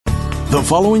The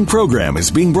following program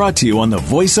is being brought to you on the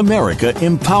Voice America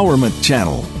Empowerment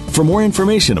Channel. For more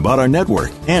information about our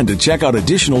network and to check out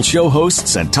additional show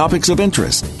hosts and topics of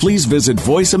interest, please visit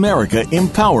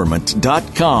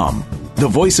voiceamericaempowerment.com. The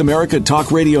Voice America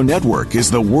Talk Radio Network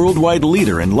is the worldwide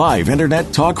leader in live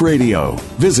Internet talk radio.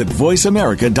 Visit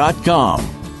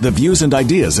voiceamerica.com. The views and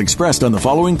ideas expressed on the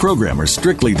following program are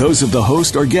strictly those of the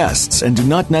host or guests and do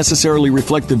not necessarily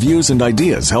reflect the views and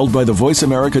ideas held by the Voice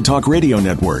America Talk Radio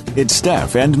Network, its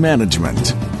staff, and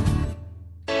management.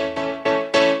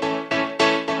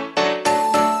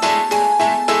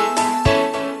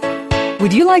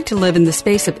 Would you like to live in the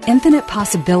space of infinite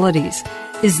possibilities?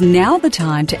 Is now the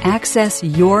time to access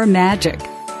your magic?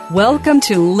 Welcome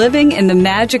to Living in the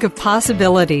Magic of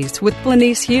Possibilities with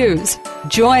Glenyce Hughes.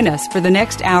 Join us for the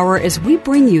next hour as we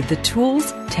bring you the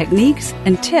tools, techniques,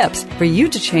 and tips for you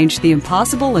to change the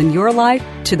impossible in your life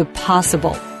to the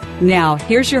possible. Now,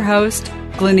 here's your host,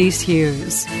 Glenyce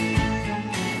Hughes.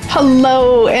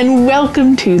 Hello, and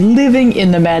welcome to Living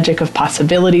in the Magic of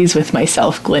Possibilities with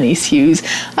myself, Glenyce Hughes.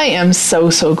 I am so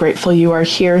grateful you are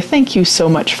here. Thank you so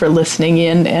much for listening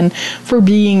in and for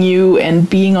being you and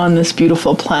being on this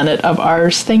beautiful planet of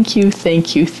ours. Thank you.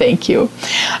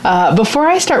 Before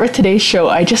I start with today's show,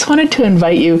 I just wanted to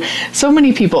invite you. So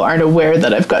many people aren't aware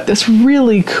that I've got this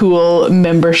really cool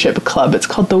membership club. It's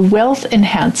called the Wealth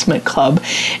Enhancement Club,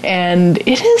 and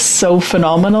it is so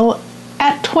phenomenal.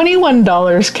 At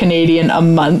 $21 Canadian a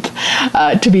month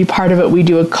to be part of it. We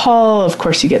do a call. Of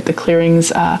course, you get the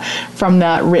clearings from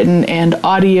that, written and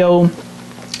audio.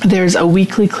 There's a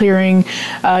weekly clearing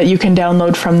you can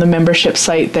download from the membership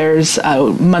site. There's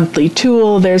a monthly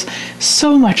tool. There's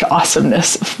so much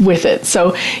awesomeness with it.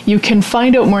 So you can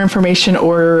find out more information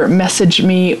or message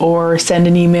me or send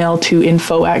an email to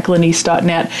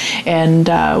info@glenyce.net and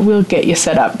we'll get you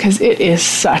set up because it is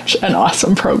such an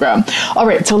awesome program. All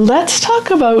right, so let's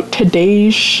talk about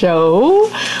today's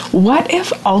show. What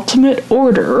if ultimate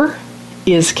order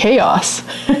is chaos?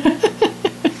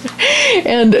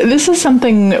 And this is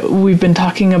something we've been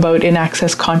talking about in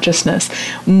Access Consciousness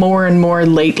more and more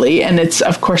lately. And it's,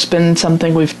 of course, been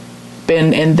something we've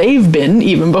been, and they've been,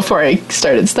 even before I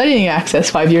started studying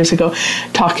Access 5 years ago,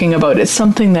 talking about. It's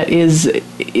something that is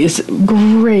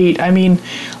great. I mean,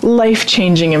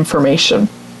 life-changing information.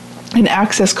 And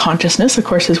Access Consciousness, of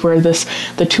course, is where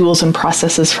the tools and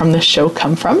processes from this show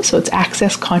come from. So it's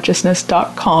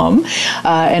accessconsciousness.com.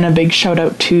 And a big shout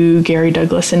out to Gary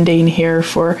Douglas and Dane here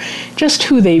for just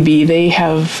who they be. They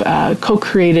have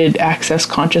co-created Access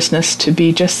Consciousness to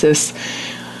be just this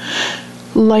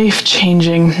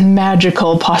life-changing,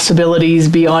 magical possibilities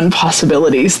beyond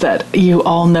possibilities that you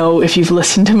all know. If you've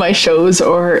listened to my shows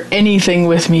or anything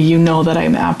with me, you know that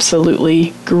I'm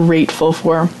absolutely grateful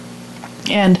for.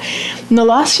 And in the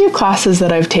last few classes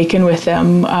that I've taken with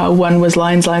them, one was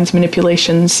Lines,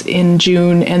 Manipulations in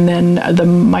June, and then the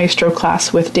Maestro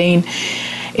class with Dane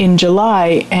in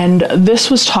July. And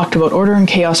this was talked about, Order and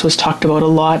Chaos was talked about a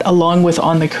lot, along with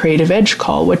On the Creative Edge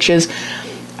call, which is,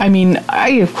 I mean,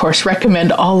 I, of course,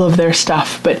 recommend all of their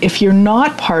stuff, but if you're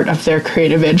not part of their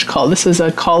Creative Edge call, this is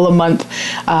a call a month,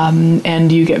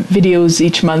 and you get videos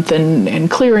each month and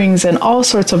clearings and all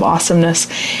sorts of awesomeness.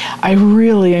 I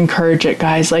really encourage it,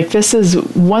 guys. Like, this is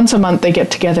once a month they get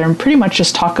together and pretty much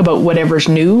just talk about whatever's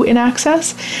new in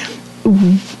Access.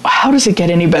 How does it get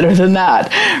any better than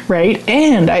that, right?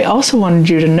 And I also wanted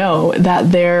you to know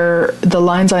that the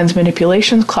Lines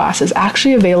Manipulations class is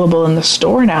actually available in the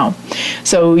store now.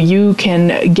 So you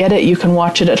can get it, you can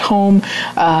watch it at home,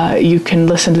 you can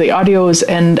listen to the audios,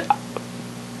 and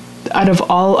out of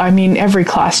all, I mean, every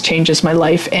class changes my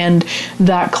life, and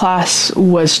that class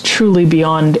was truly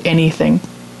beyond anything.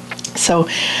 So,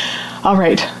 all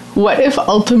right, what if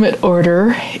ultimate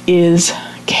order is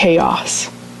chaos?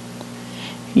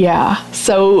 Yeah,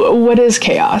 so what is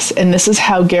chaos? And this is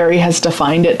how Gary has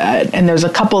defined it, and there's a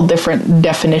couple different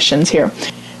definitions here.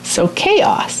 So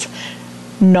chaos,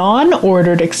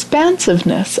 non-ordered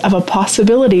expansiveness of a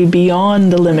possibility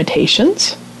beyond the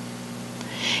limitations.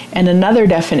 And another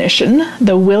definition,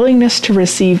 the willingness to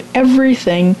receive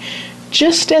everything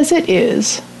just as it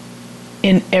is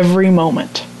in every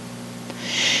moment.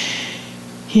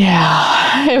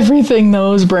 Yeah, everything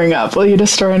those bring up. Will you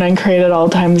destroy and uncreate at all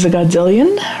times a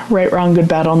godzillion? Right, wrong, good,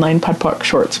 bad, all nine, POD, POC,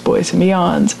 shorts, boys, and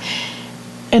beyonds.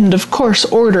 And of course,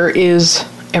 order is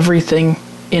everything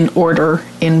in order,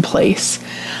 in place.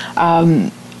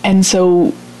 And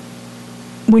so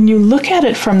when you look at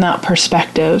it from that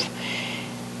perspective,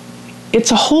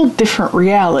 it's a whole different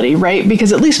reality, right?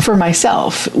 Because at least for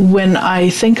myself, when I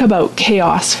think about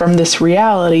chaos from this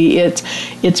reality,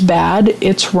 it's bad,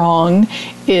 it's wrong,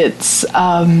 it's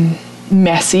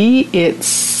messy,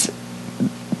 it's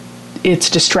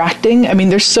distracting. I mean,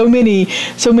 there's so many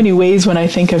ways when I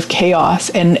think of chaos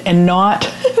and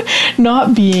not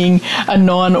not being a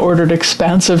non-ordered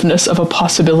expansiveness of a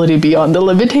possibility beyond the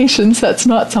limitations. That's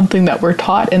not something that we're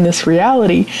taught in this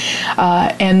reality.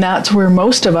 And that's where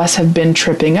most of us have been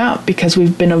tripping up, because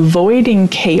we've been avoiding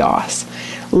chaos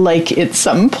like it's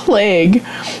some plague,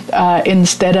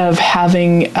 instead of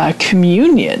having a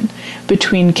communion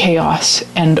between chaos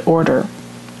and order.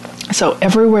 So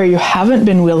everywhere you haven't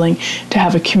been willing to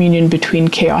have a communion between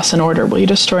chaos and order, will you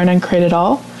destroy and uncreate it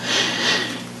all?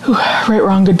 Ooh, right,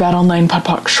 wrong, good, bad, all nine, POD,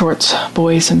 POC, shorts,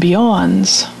 boys, and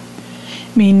beyonds.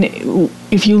 I mean,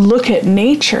 if you look at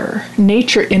nature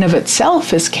in of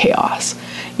itself is chaos.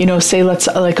 You know, say let's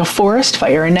like a forest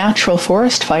fire, a natural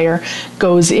forest fire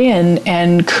goes in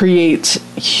and creates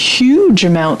huge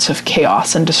amounts of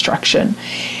chaos and destruction.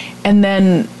 And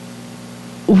then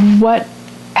what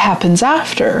happens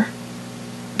after?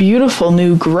 Beautiful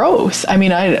new growth. I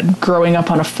mean, growing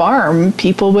up on a farm,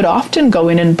 people would often go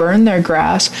in and burn their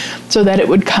grass so that it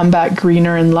would come back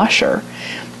greener and lusher.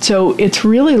 So it's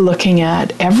really looking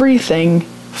at everything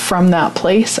from that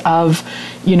place of,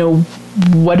 you know,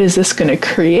 what is this going to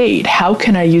create? How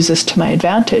can I use this to my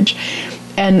advantage?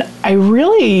 And I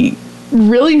really,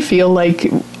 really feel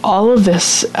like all of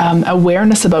this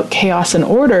awareness about chaos and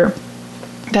order,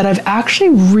 that I've actually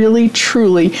really,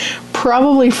 truly,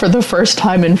 probably for the first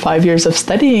time in 5 years of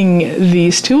studying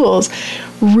these tools,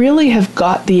 really have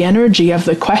got the energy of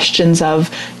the questions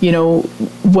of, you know,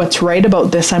 what's right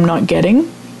about this I'm not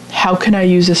getting? How can I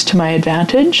use this to my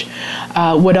advantage?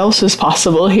 What else is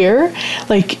possible here?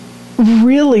 Like,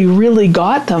 really, really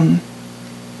got them.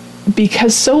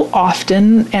 Because so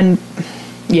often, and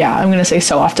yeah, I'm going to say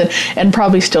so often, and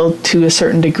probably still to a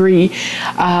certain degree,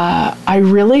 I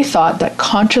really thought that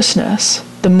consciousness,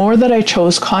 the more that I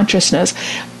chose consciousness,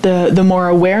 the more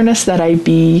awareness that I'd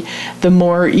be, the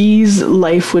more ease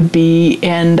life would be,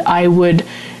 and I would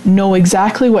know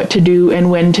exactly what to do and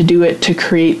when to do it to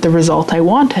create the result I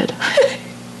wanted.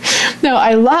 Now,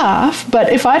 I laugh,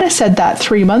 but if I'd have said that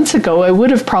 3 months ago, I would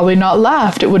have probably not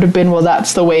laughed. It would have been, well,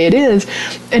 that's the way it is.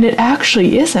 And it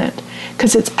actually isn't,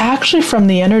 because it's actually from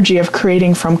the energy of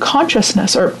creating from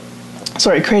consciousness,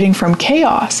 creating from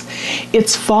chaos.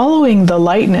 It's following the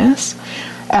lightness,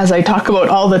 as I talk about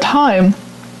all the time,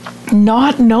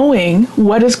 not knowing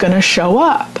what is going to show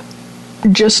up.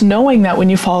 Just knowing that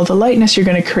when you follow the lightness, you're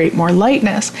going to create more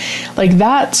lightness. Like,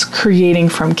 that's creating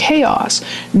from chaos,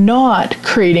 not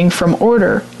creating from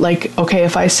order. Like, okay,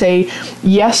 if I say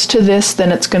yes to this,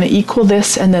 then it's going to equal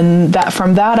this, and then that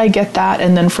from that I get that,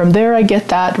 and then from there I get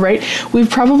that, right? We've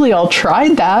probably all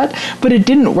tried that, but it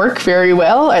didn't work very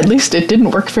well. At least it didn't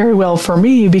work very well for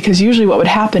me, because usually what would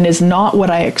happen is not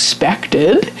what I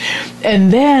expected,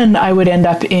 and then I would end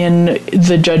up in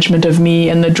the judgment of me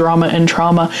and the drama and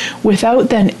trauma without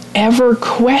then ever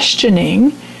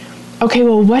questioning, okay,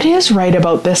 well, what is right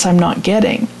about this I'm not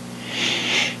getting?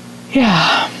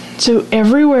 Yeah. So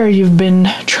everywhere you've been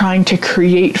trying to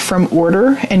create from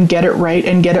order and get it right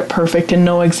and get it perfect and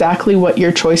know exactly what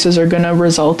your choices are going to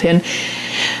result in,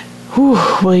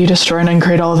 will you destroy and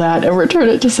uncreate all that and return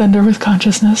it to sender with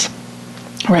consciousness?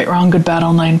 Right, wrong, good, bad,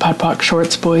 all nine, POD, POC,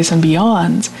 shorts, boys, and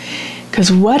beyonds. Because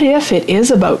what if it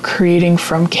is about creating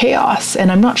from chaos?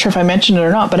 And I'm not sure if I mentioned it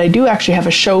or not, but I do actually have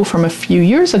a show from a few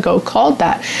years ago called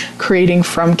that, Creating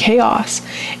from Chaos.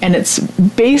 And it's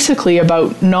basically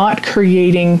about not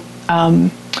creating,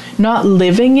 not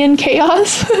living in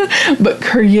chaos, but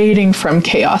creating from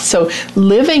chaos. So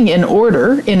living in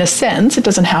order, in a sense, it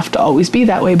doesn't have to always be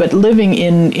that way, but living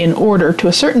in order to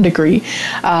a certain degree,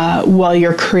 while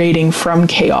you're creating from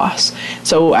chaos.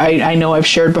 So I know I've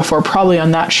shared before, probably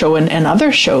on that show and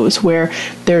other shows, where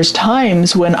there's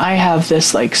times when I have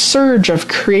this like surge of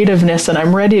creativeness and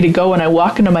I'm ready to go, and I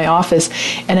walk into my office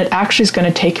and it actually is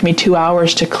going to take me 2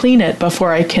 hours to clean it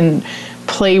before I can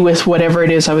play with whatever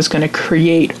it is I was going to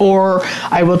create, or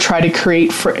I will try to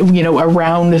create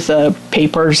around the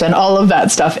papers and all of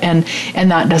that stuff, and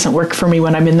that doesn't work for me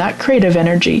when I'm in that creative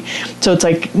energy. So it's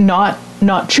like not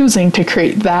choosing to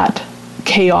create that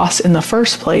chaos in the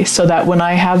first place, so that when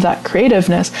I have that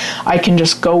creativeness, I can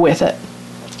just go with it.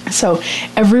 So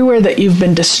everywhere that you've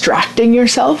been distracting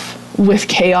yourself with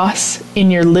chaos in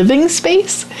your living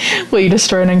space, will you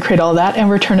destroy and uncreate all that and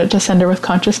return it to sender with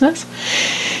consciousness?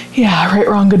 Yeah, right,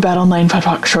 wrong, good, bad, all nine, POD,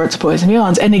 POC, shorts, boys, and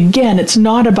beyonds. And again, it's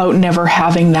not about never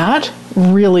having that.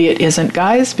 Really, it isn't,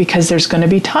 guys, because there's going to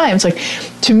be times, like,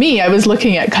 to me, I was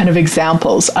looking at kind of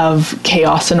examples of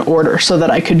chaos and order so that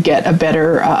I could get a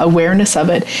better awareness of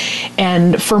it.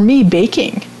 And for me,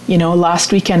 baking,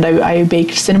 last weekend I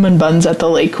baked cinnamon buns at the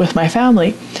lake with my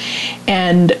family,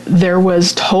 and there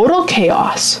was total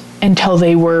chaos until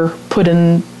they were put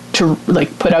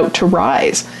out to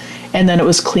rise, and then it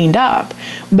was cleaned up.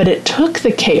 But it took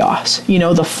the chaos,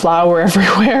 the flour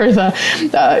everywhere,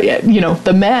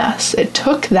 the mess. It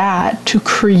took that to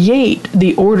create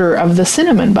the order of the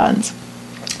cinnamon buns.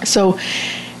 So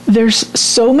there's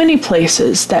so many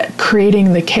places that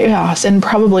creating the chaos, and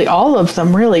probably all of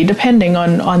them really, depending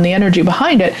on the energy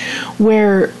behind it,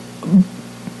 where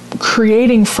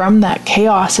creating from that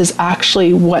chaos is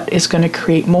actually what is going to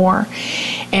create more.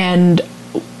 And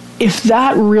if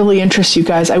that really interests you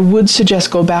guys, I would suggest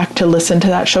go back to listen to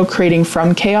that show, Creating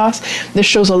from Chaos. This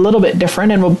show's a little bit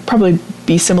different and will probably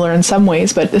be similar in some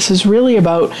ways, but this is really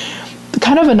about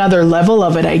kind of another level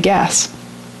of it, I guess.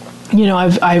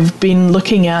 I've been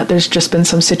looking at, there's just been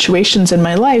some situations in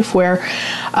my life where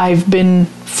I've been,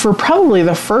 for probably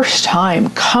the first time,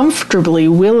 comfortably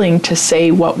willing to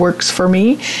say what works for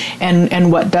me and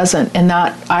what doesn't. And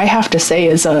that, I have to say,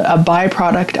 is a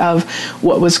byproduct of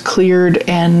what was cleared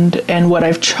and what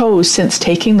I've chose since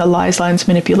taking the Lies, Lines,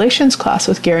 Manipulations class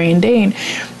with Gary and Dane.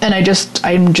 And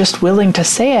I'm just willing to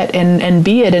say it and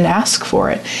be it and ask for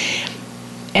it.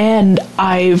 And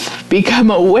I've become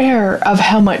aware of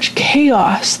how much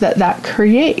chaos that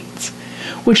creates,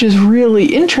 which is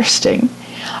really interesting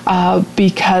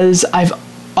because I've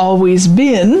always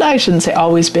been, I shouldn't say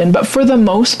always been, but for the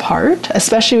most part,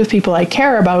 especially with people I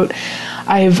care about,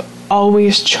 I've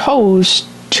always chose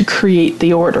to create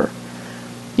the order.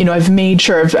 I've made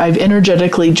sure I've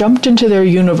energetically jumped into their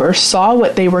universe, saw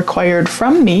what they required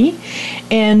from me,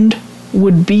 and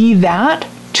would be that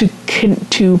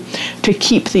to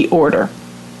keep the order.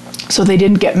 So they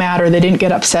didn't get mad, or they didn't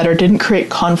get upset, or didn't create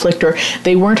conflict, or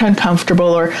they weren't uncomfortable,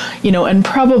 or, and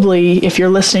probably if you're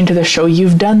listening to the show,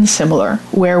 you've done similar,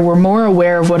 where we're more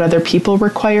aware of what other people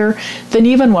require than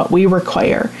even what we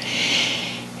require.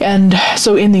 And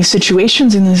so in these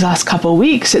situations, in these last couple of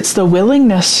weeks, it's the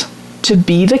willingness to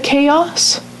be the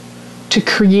chaos, to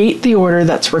create the order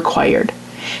that's required.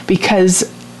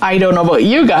 Because I don't know about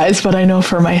you guys, but I know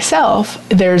for myself,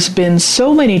 there's been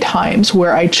so many times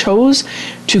where I chose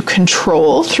to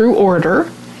control through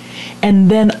order,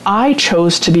 and then I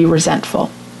chose to be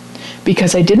resentful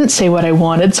because I didn't say what I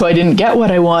wanted, so I didn't get what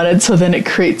I wanted, so then it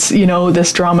creates,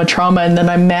 this trauma, and then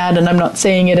I'm mad and I'm not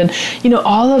saying it, and,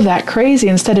 all of that crazy,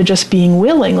 instead of just being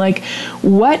willing. Like,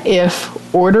 what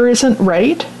if order isn't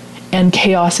right and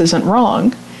chaos isn't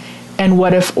wrong? And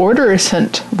what if order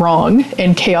isn't wrong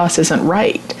and chaos isn't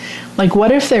right? Like,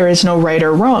 what if there is no right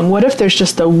or wrong? What if there's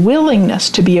just a willingness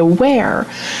to be aware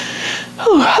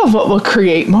of what will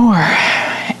create more?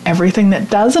 Everything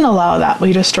that doesn't allow that,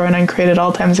 we destroy and uncreate at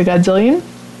all times a godzillion.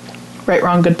 Right,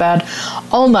 wrong, good, bad,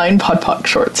 all 9 POD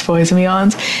shorts, boys and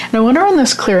beyonds. And I wonder on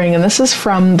this clearing, and this is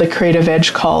from the Creative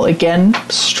Edge call. Again,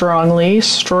 strongly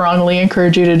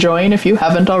encourage you to join if you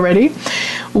haven't already.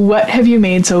 What have you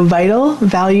made so vital,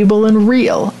 valuable, and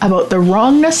real about the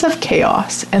wrongness of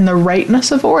chaos and the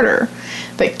rightness of order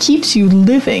that keeps you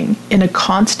living in a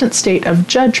constant state of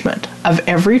judgment of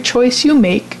every choice you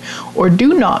make or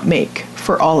do not make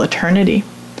for all eternity?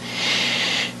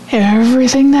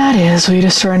 Everything that is, we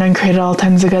destroy and uncreate at all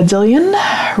times a godzillion.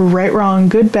 Right, wrong,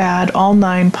 good, bad, all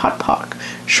 9 POD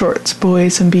shorts,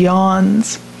 boys and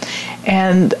beyonds.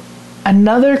 And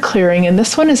another clearing, and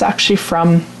this one is actually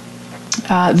from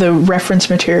the reference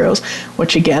materials,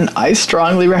 which again, I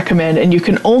strongly recommend, and you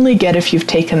can only get if you've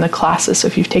taken the classes. So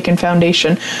if you've taken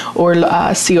Foundation or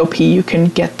COP, you can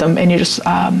get them, and you just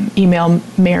email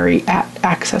Mary at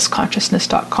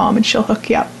accessconsciousness.com and she'll hook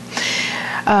you up.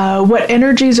 What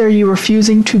energies are you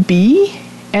refusing to be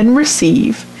and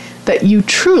receive that you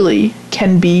truly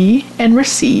can be and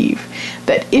receive,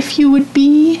 that if you would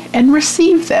be and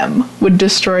receive them, would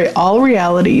destroy all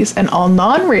realities and all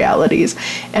non-realities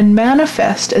and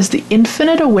manifest as the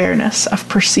infinite awareness of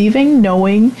perceiving,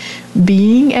 knowing,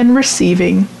 being, and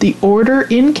receiving the order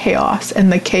in chaos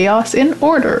and the chaos in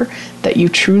order that you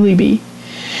truly be?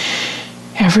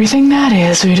 Everything that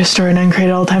is, we destroy and uncreate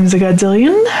at all times a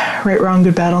godzillion. Right, wrong,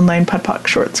 good, bad, all 9 POD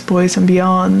shorts, boys and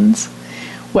beyonds.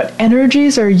 What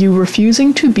energies are you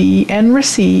refusing to be and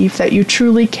receive that you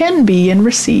truly can be and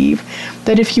receive,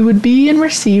 that if you would be and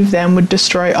receive them would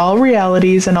destroy all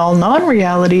realities and all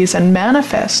non-realities and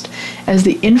manifest as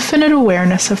the infinite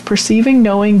awareness of perceiving,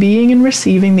 knowing, being, and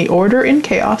receiving the order in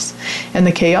chaos and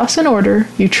the chaos in order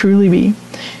you truly be?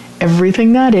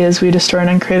 Everything that is, we destroy and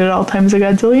uncreate at all times a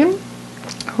godzillion.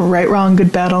 Right, Wrong,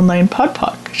 Good, Bad, Online, Pod,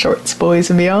 Poc, Shorts, Boys,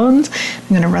 and Beyonds. I'm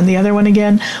going to run the other one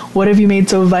again. What have you made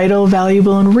so vital,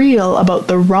 valuable, and real about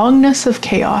the wrongness of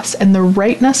chaos and the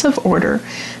rightness of order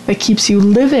that keeps you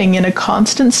living in a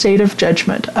constant state of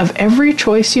judgment of every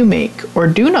choice you make or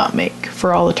do not make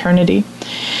for all eternity?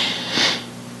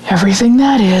 Everything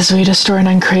that is, we destroy and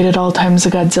uncreate at all times a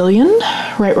godzillion.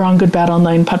 Right, Wrong, Good, Bad,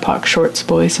 Online, Pod, Poc, Shorts,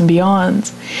 Boys, and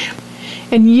Beyonds.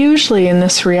 And usually in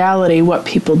this reality, what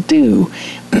people do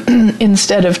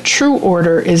instead of true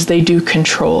order is they do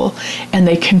control, and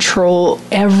they control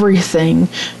everything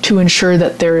to ensure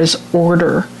that there is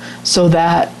order, so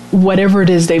that whatever it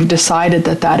is they've decided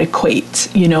that equates,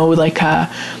 like a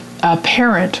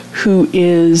parent who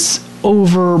is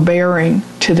overbearing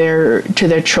to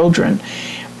their children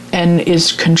and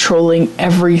is controlling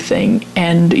everything,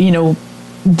 and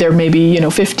they're maybe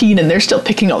 15 and they're still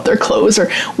picking out their clothes or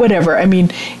whatever. I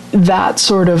mean, that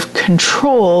sort of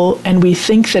control, and we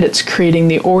think that it's creating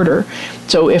the order.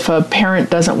 So if a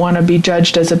parent doesn't want to be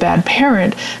judged as a bad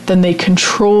parent, then they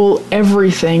control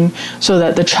everything so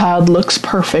that the child looks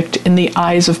perfect in the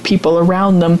eyes of people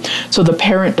around them, so the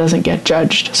parent doesn't get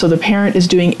judged. So the parent is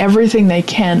doing everything they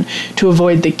can to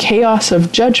avoid the chaos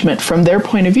of judgment from their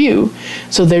point of view.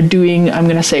 So they're doing, I'm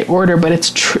going to say order, but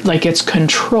it's it's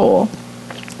control.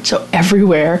 So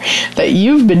everywhere that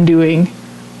you've been doing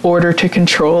order to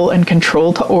control and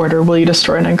control to order, will you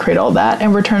destroy and uncreate all that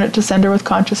and return it to sender with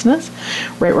consciousness?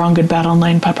 Right, Wrong, Good, Bad,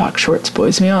 Online, Pod, Poc, Shorts,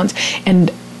 Boys, Beyonds.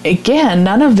 And again,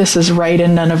 none of this is right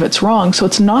and none of it's wrong. So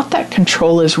it's not that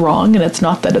control is wrong and it's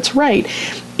not that it's right.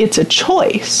 It's a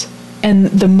choice. And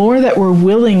the more that we're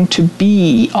willing to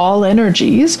be all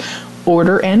energies,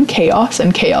 order and chaos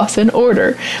and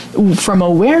order, from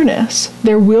awareness,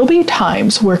 there will be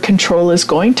times where control is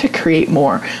going to create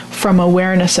more from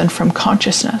awareness and from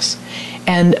consciousness.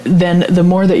 And then the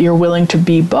more that you're willing to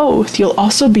be both, you'll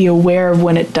also be aware of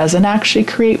when it doesn't actually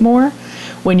create more,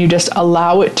 when you just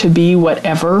allow it to be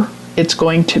whatever it's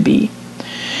going to be.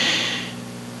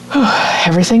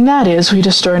 Everything that is, we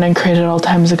destroy and uncreate at all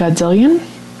times a godzillion.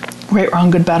 Right,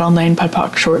 Wrong, Good, Bad, Online, Pod,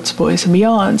 Poc, Shorts, Boys, and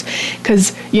Beyonds.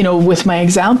 Because, with my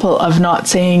example of not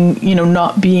saying,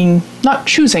 not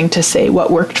choosing to say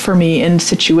what worked for me in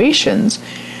situations,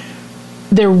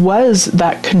 there was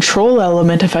that control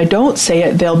element. If I don't say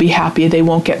it, they'll be happy, they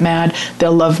won't get mad,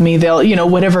 they'll love me, they'll,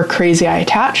 whatever crazy I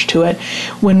attach to it.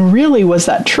 When really, was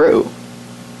that true?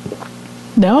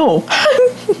 No.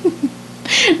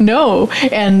 No.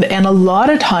 And a lot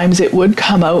of times it would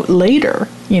come out later.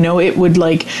 It would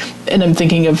and I'm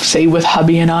thinking of, say, with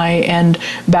hubby and I, and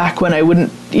back when I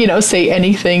wouldn't, say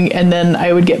anything, and then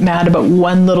I would get mad about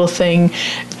one little thing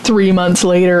 3 months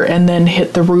later, and then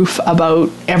hit the roof about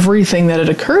everything that had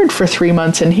occurred for 3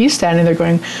 months, and he's standing there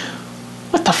going,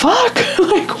 what the fuck?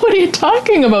 What are you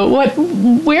talking about?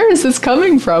 Where is this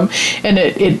coming from? And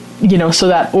it so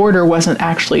that order wasn't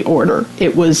actually order.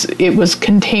 It was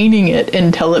containing it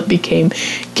until it became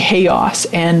chaos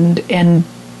and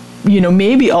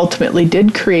maybe ultimately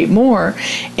did create more.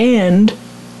 And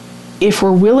if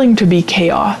we're willing to be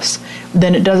chaos,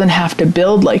 then it doesn't have to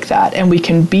build like that, and we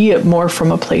can be it more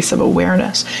from a place of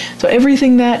awareness. So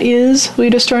everything that is, we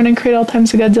destroy and create all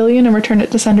times a godzillion and return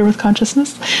it to sender with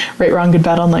consciousness. Right, Wrong, Good,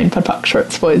 Bad, Online, Pod, Poc,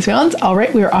 Shorts, Boys, Beyonds. All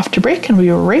right, we are off to break, and we'll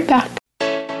be right back.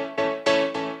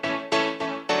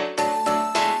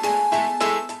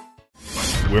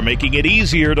 We're making it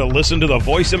easier to listen to the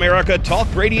Voice America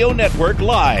Talk Radio Network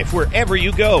live wherever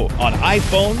you go on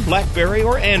iPhone, BlackBerry,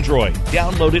 or Android.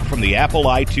 Download it from the Apple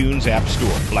iTunes App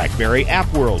Store, BlackBerry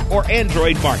App World, or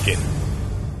Android Market.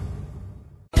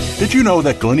 Did you know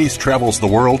that Glenyce travels the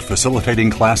world facilitating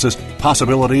classes,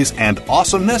 possibilities, and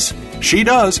awesomeness? She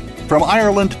does. From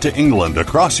Ireland to England,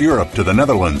 across Europe to the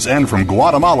Netherlands, and from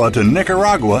Guatemala to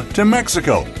Nicaragua to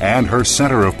Mexico, and her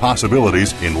Center of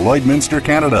Possibilities in Lloydminster,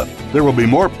 Canada. There will be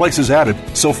more places added,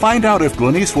 so find out if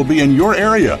Glenyce will be in your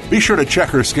area. Be sure to check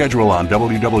her schedule on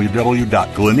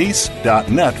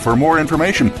www.glenyce.net for more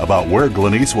information about where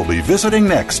Glenyce will be visiting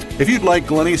next. If you'd like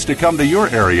Glenyce to come to your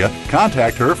area,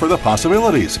 contact her for the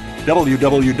possibilities.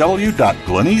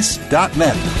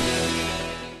 www.glenyce.net.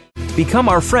 Become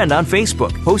our friend on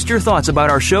Facebook. Post your thoughts about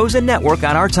our shows and network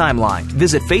on our timeline.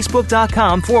 Visit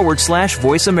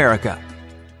facebook.com/Voice America.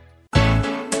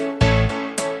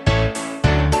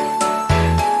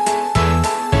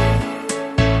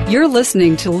 You're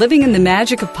listening to Living in the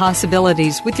Magic of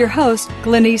Possibilities with your host,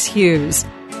 Glenyce Hughes.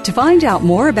 To find out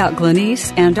more about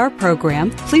Glenyce and our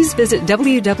program, please visit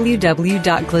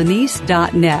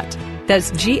www.glenyce.net.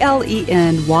 That's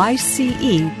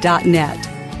GLENYCE.net.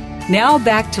 Now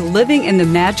back to Living in the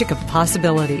Magic of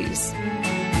Possibilities.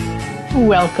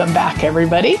 Welcome back,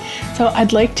 everybody. So So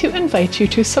I'd like to invite you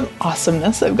to some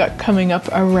awesomeness I've got coming up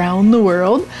around the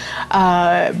world.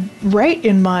 Right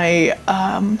in my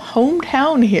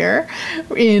hometown here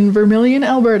in Vermilion,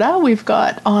 Alberta, we've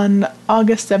got on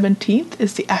August 17th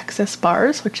is the Access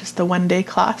Bars, which is the one-day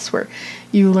class where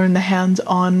you learn the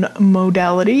hands-on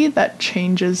modality that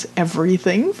changes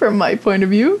everything from my point of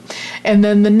view. And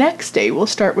then the next day we'll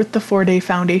start with the 4-day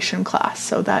foundation class.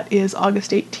 So that is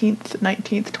August 18th,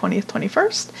 19th, 20th,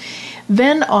 21st.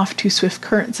 Then off to Swift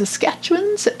Current,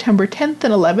 Saskatchewan, September 10th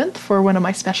and 11th for one of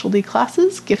my specialty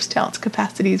classes, Gifts, Talents,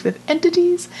 Capacities with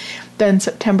Entities. Then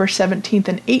September 17th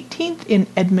and 18th in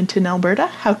Edmonton, Alberta,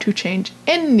 How to Change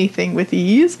Anything with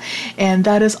Ease. And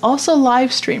that is also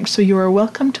live streamed, so you are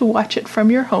welcome to watch it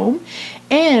from your home.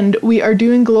 And we are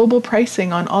doing global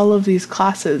pricing on all of these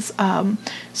classes,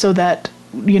 so that,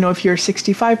 you know, if you're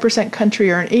 65%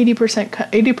 country or an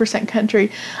 80%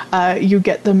 country, you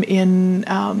get them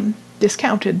in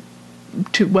discounted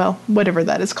to, well, whatever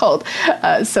that is called.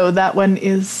 So that one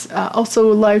is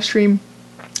also live stream.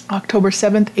 October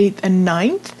 7th, 8th, and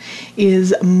 9th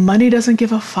is Money Doesn't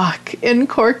Give a Fuck in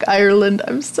Cork, Ireland.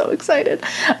 I'm so excited.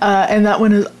 And that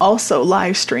one is also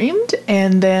live streamed.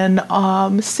 And then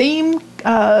same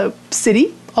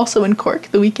city, also in Cork,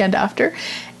 the weekend after,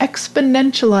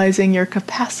 Exponentializing Your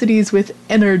Capacities with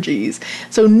Energies.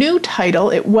 So new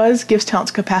title, it was Gifts, Talents,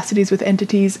 Capacities with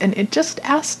Entities, and it just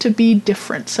asked to be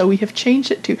different. So we have changed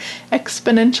it to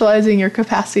Exponentializing Your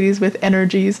Capacities with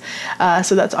Energies.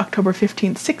 So that's October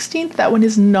 15th, 16th. That one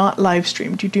is not live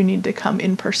streamed. You do need to come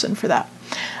in person for that.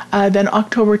 Then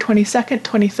October 22nd,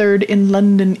 23rd in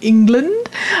London, England,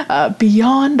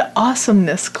 Beyond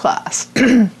Awesomeness class.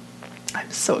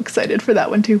 I'm so excited for that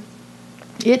one too.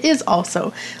 It is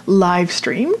also live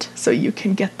streamed, so you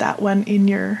can get that one in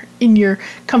your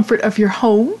comfort of your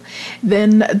home.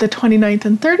 Then the 29th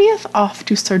and 30th off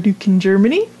to Saarbrücken,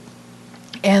 Germany.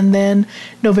 And then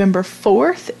November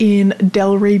 4th in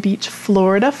Delray Beach,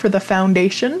 Florida for the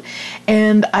foundation.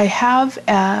 And I have,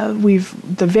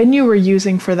 the venue we're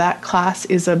using for that class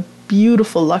is a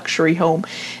beautiful luxury home.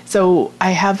 So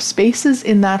I have spaces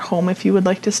in that home if you would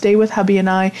like to stay with hubby and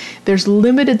I. There's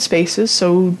limited spaces,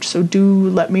 so do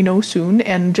let me know soon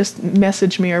and just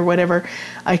message me or whatever.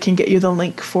 I can get you the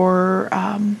link for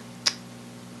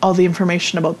all the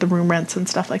information about the room rents and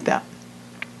stuff like that.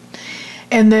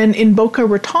 And then in Boca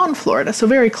Raton, Florida, so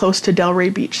very close to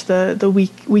Delray Beach,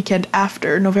 the weekend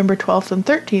after, November 12th and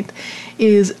 13th,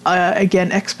 is, again,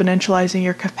 Exponentializing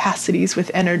Your Capacities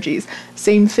with Energies.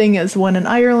 Same thing as one in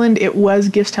Ireland. It was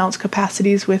Gifts, Talents,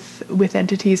 Capacities with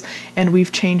Entities, and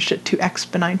we've changed it to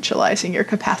Exponentializing Your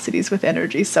Capacities with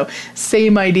Energies. So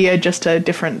same idea, just a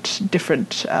different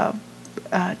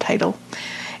title.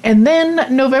 And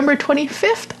then November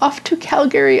 25th, off to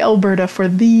Calgary, Alberta for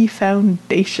the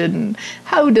foundation.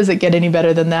 How does it get any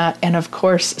better than that? And of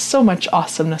course, so much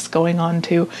awesomeness going on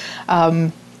too.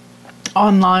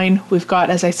 Online, we've got,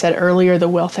 as I said earlier, the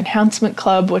Wealth Enhancement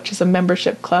Club, which is a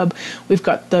membership club. We've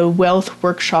got the Wealth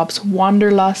Workshops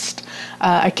Wanderlust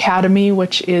Academy,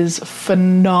 which is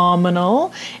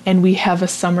phenomenal. And we have a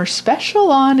summer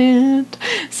special on it.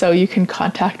 So you can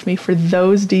contact me for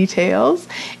those details.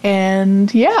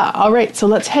 And yeah, all right, so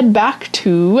let's head back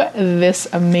to this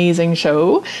amazing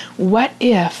show. What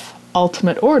if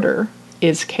ultimate order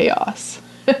is chaos?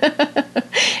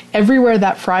 Everywhere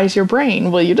that fries your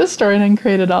brain, will you destroy and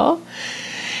uncreate it all?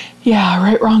 Yeah,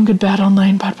 right, wrong, good, bad,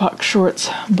 online, BODPOC, shorts,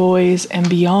 boys, and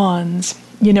beyonds.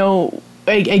 You know,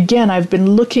 again, I've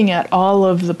been looking at all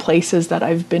of the places that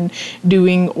I've been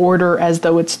doing order as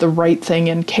though it's the right thing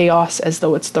and chaos as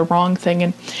though it's the wrong thing.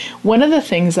 And one of the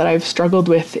things that I've struggled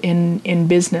with in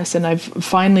business, and I've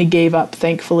finally gave up,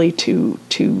 thankfully,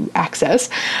 to Access,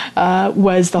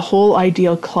 was the whole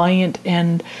ideal client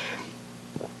and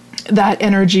that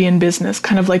energy in business,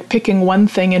 kind of like picking one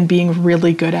thing and being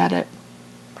really good at it.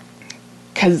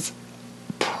 Because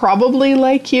probably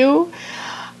like you,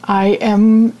 I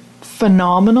am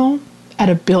phenomenal at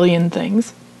a billion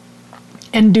things.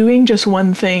 And doing just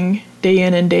one thing day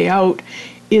in and day out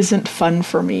isn't fun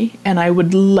for me. And I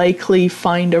would likely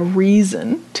find a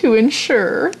reason to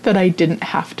ensure that I didn't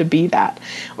have to be that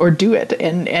or do it,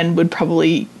 and would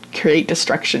probably create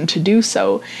destruction to do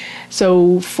so.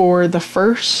 So for the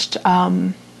first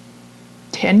 10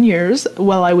 years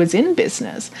while I was in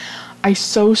business, I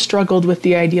so struggled with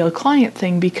the ideal client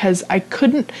thing because I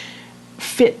couldn't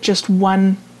fit just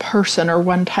one person or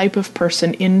one type of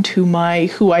person into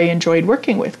who I enjoyed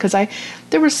working with, because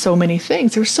there were so many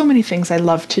things. There were so many things I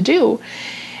loved to do.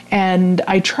 And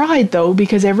I tried, though,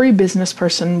 because every business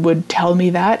person would tell me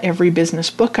that. Every business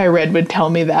book I read would tell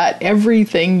me that.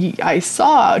 Everything I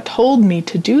saw told me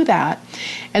to do that.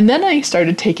 And then I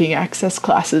started taking Access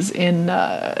classes in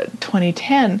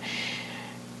 2010.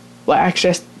 Well,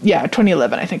 actually,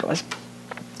 2011, I think it was.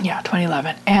 Yeah,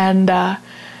 2011. And,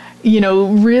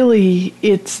 really,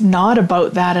 it's not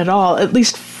about that at all. At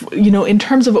least, in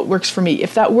terms of what works for me.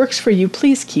 If that works for you,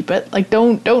 please keep it. Like,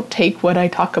 don't take what I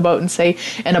talk about and say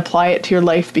and apply it to your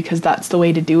life because that's the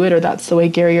way to do it, or that's the way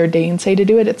Gary or Dane say to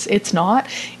do it. It's not.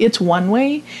 It's one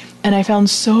way. And I found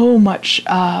so much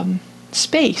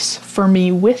space for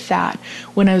me with that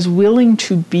when I was willing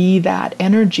to be that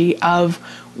energy of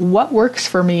what works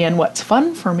for me and what's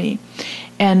fun for me.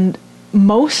 And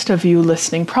most of you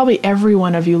listening, probably every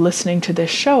one of you listening to this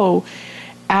show,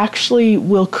 actually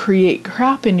will create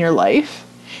crap in your life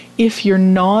if you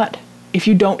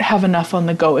don't have enough on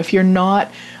the go, if you're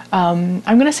not, I'm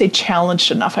going to say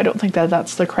challenged enough. I don't think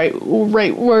that's the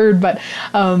right word, but,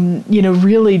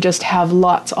 really just have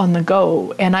lots on the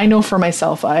go. And I know for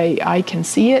myself, I can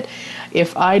see it.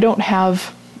 If I don't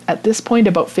have, at this point,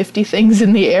 about 50 things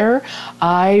in the air,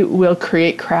 I will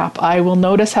create crap. I will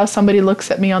notice how somebody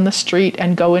looks at me on the street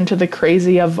and go into the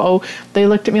crazy of, oh, they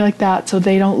looked at me like that, so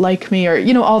they don't like me,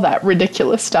 or, all that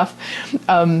ridiculous stuff.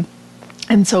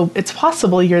 And so it's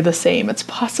possible you're the same. It's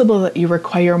possible that you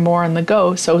require more on the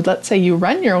go. So let's say you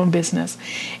run your own business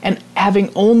and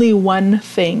having only one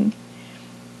thing,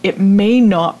 it may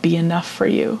not be enough for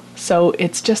you. So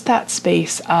it's just that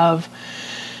space of,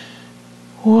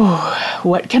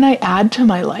 what can I add to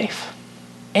my life?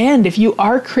 And if you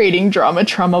are creating drama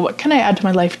trauma, what can I add to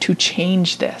my life to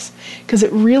change this? Because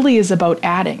it really is about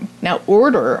adding. Now,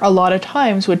 order a lot of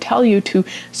times would tell you to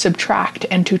subtract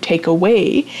and to take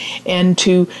away and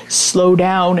to slow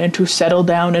down and to settle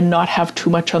down and not have too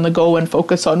much on the go and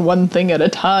focus on one thing at a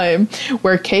time,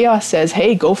 where chaos says,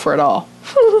 hey, go for it all.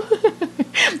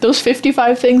 Those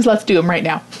 55 things, let's do them right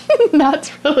now.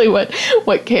 That's really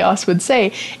what chaos would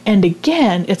say. And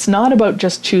again, it's not about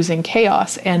just choosing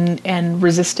chaos and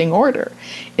resisting order.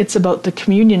 It's about the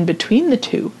communion between the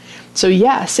two. So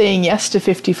yeah, saying yes to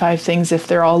 55 things if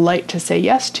they're all light to say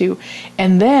yes to,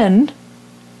 and then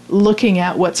looking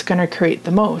at what's going to create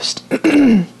the most.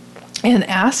 And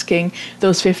asking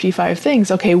those 55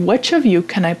 things, okay, which of you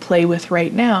can I play with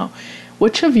right now?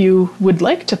 Which of you would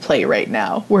like to play right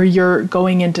now, where you're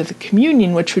going into the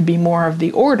communion, which would be more of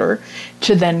the order,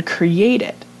 to then create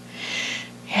it?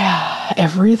 Yeah,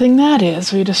 everything that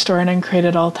is, we destroy and create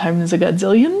at all times a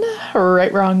godzillion.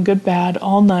 Right, wrong, good, bad,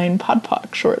 all 9, pod,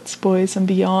 poc, shorts, boys, and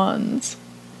beyonds.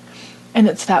 And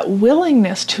it's that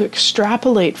willingness to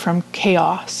extrapolate from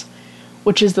chaos,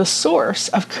 which is the source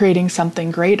of creating something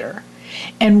greater.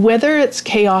 And whether it's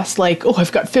chaos like, oh,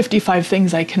 I've got 55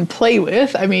 things I can play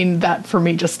with, I mean, that for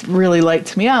me just really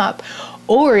lights me up,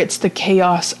 or it's the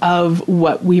chaos of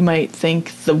what we might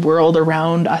think the world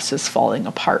around us is falling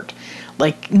apart.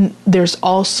 Like, there's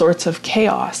all sorts of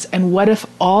chaos. And what if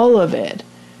all of it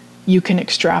you can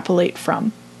extrapolate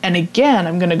from? And again,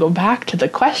 I'm going to go back to the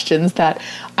questions that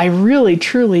I really,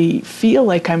 truly feel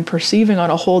like I'm perceiving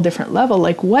on a whole different level.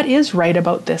 Like, what is right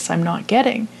about this I'm not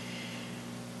getting?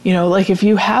 Like if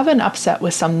you have an upset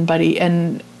with somebody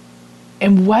and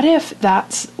what if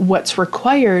that's what's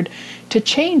required to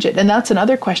change it? And that's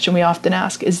another question we often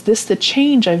ask. Is this the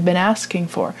change I've been asking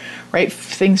for, right? If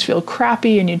things feel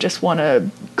crappy and you just want to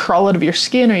crawl out of your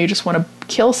skin or you just want to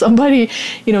kill somebody,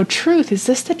 truth, is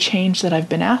this the change that I've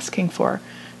been asking for?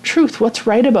 Truth, what's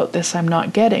right about this I'm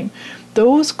not getting?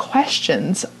 Those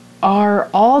questions are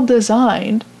all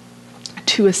designed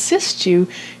to assist you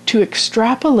to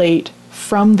extrapolate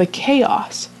from the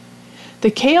chaos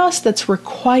that's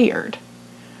required,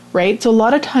 right? So a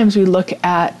lot of times we look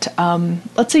at,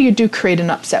 let's say you do create an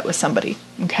upset with somebody,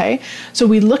 okay? So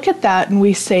we look at that and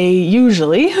we say,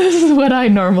 usually, this is what I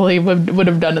normally would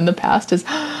have done in the past, is,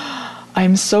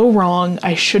 I'm so wrong,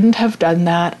 I shouldn't have done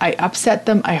that, I upset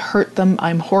them, I hurt them,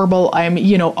 I'm horrible, I'm,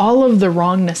 all of the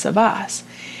wrongness of us.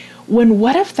 When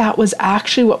what if that was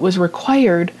actually what was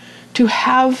required to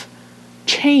have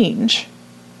change?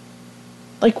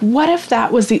 Like, what if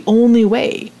that was the only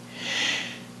way?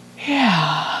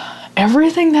 Yeah,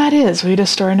 everything that is, we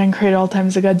destroy and create all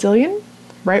times a godzillion.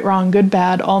 Right, wrong, good,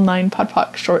 bad, all 9, pod,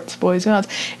 poc, shorts, boys, and odds.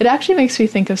 It actually makes me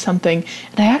think of something,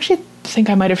 and I actually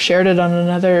think I might have shared it on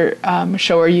another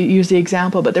show or you use the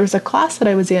example, but there was a class that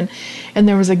I was in, and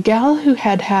there was a gal who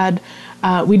had,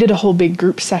 we did a whole big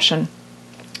group session,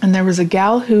 and there was a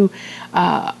gal who,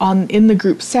 in the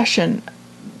group session,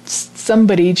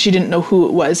 somebody, she didn't know who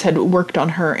it was, had worked on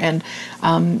her, and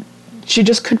she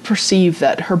just could perceive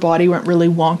that her body went really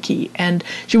wonky, and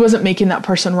she wasn't making that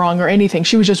person wrong or anything.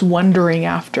 She was just wondering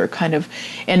after, kind of,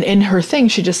 and in her thing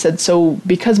she just said, so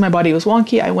because my body was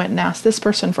wonky, I went and asked this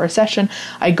person for a session,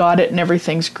 I got it, and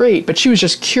everything's great. But she was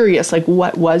just curious, like,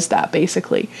 what was that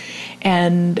basically?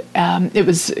 And it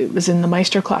was in the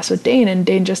Meister class with Dane, and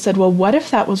Dane just said, well, what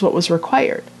if that was what was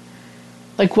required?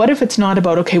 Like, what if it's not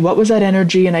about, okay, what was that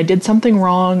energy and I did something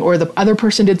wrong, or the other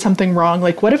person did something wrong?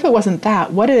 Like, what if it wasn't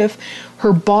that? What if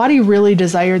her body really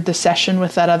desired the session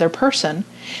with that other person,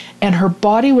 and her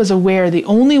body was aware the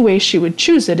only way she would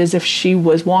choose it is if she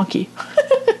was wonky,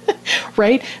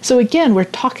 right? So again, we're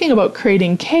talking about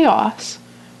creating chaos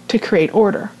to create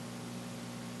order.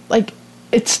 Like,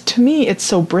 to me, it's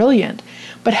so brilliant.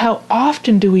 But how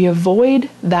often do we avoid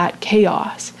that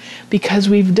chaos because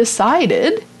we've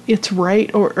decided it's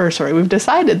right, we've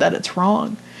decided that it's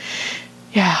wrong.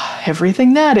 Yeah,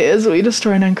 everything that is, we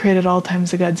destroy and uncreate at all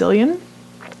times a godzillion.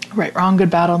 Right, wrong, good,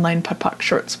 bad, online, putt, puck,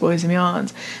 shorts, boys, and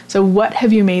beyonds. So what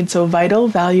have you made so vital,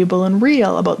 valuable, and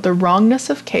real about the wrongness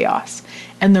of chaos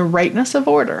and the rightness of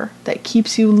order that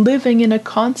keeps you living in a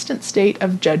constant state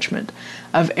of judgment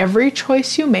of every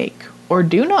choice you make or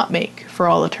do not make for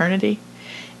all eternity?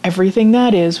 Everything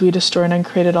that is, we destroy and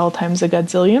uncreate at all times a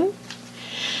godzillion.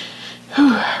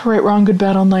 Right, wrong, good,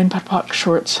 bad, online, putt, puck,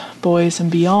 shorts, boys,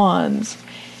 and beyonds.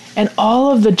 And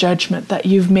all of the judgment that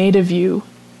you've made of you,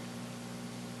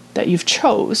 that you've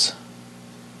chose,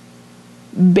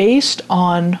 based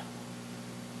on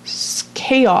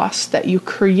chaos that you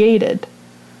created,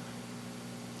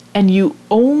 and you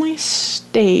only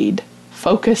stayed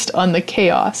focused on the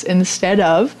chaos instead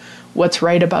of what's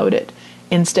right about it,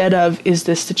 instead of, is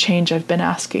this the change I've been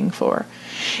asking for,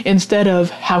 instead of,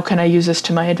 how can I use this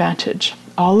to my advantage?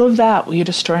 All of that, will you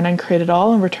destroy and uncreate it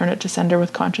all and return it to sender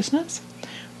with consciousness?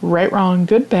 Right, wrong,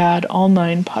 good, bad, all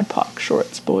 9, pod, poc,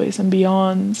 shorts, boys, and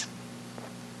beyonds.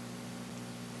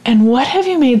 And what have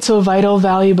you made so vital,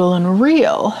 valuable, and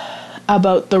real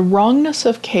about the wrongness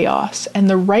of chaos and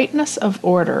the rightness of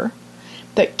order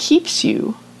that keeps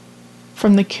you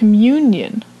from the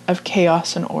communion of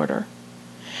chaos and order?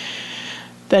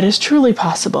 That is truly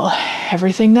possible.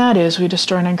 Everything that is, we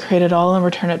destroy and uncreate it all and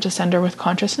return it to sender with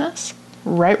consciousness.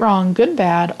 Right, wrong, good,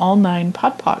 bad, all 9,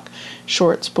 pod, poc,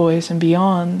 shorts, boys, and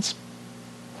beyonds.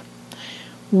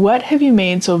 What have you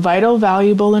made so vital,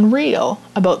 valuable, and real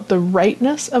about the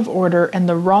rightness of order and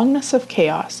the wrongness of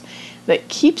chaos that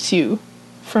keeps you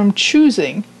from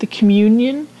choosing the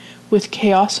communion with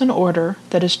chaos and order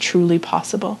that is truly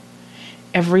possible?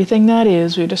 Everything that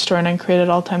is, we destroy and uncreate at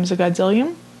all times a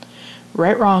godzillion.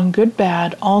 Right, wrong, good,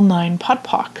 bad, all 9, pod,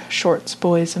 poc, shorts,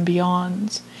 boys, and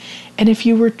beyonds. And if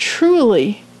you were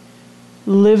truly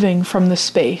living from the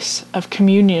space of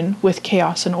communion with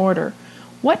chaos and order,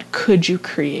 what could you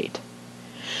create?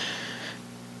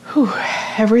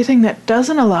 Everything that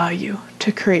doesn't allow you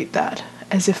to create that,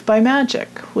 as if by magic,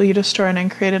 will you destroy and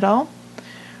uncreate it all?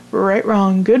 Right,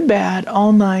 wrong, good, bad,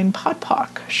 all 9, pod,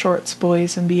 poc, shorts,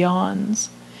 boys, and beyonds.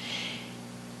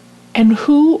 And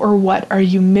who or what are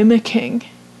you mimicking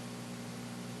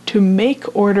to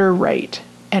make order right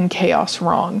and chaos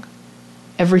wrong?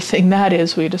 Everything that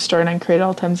is, we destroy and uncreate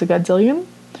all times a godzillion.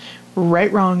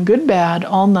 Right, wrong, good, bad,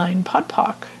 all 9, pod,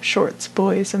 poc, shorts,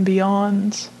 boys, and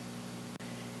beyonds.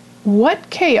 What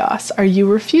chaos are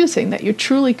you refusing that you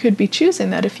truly could be choosing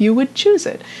that, if you would choose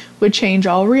it, would change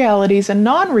all realities and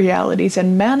non-realities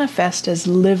and manifest as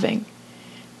living?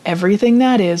 Everything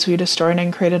that is, we destroy and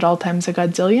uncreate at all times a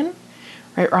godzillion.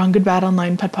 Right, wrong, good, bad, all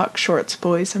 9, pod, poc, shorts,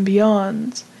 boys, and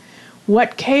beyonds.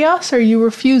 What chaos are you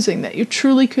refusing that you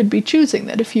truly could be choosing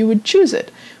that, if you would choose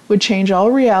it, would change all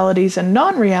realities and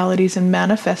non-realities and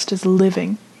manifest as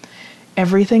living?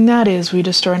 Everything that is, we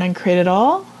destroy and uncreate it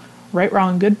all. Right,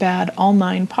 wrong, good, bad, all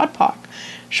 9, pod, poc,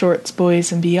 shorts,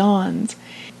 boys, and beyonds.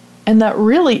 And that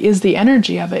really is the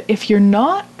energy of it. If you're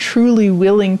not truly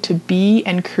willing to be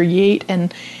and create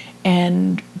and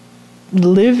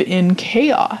live in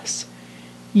chaos,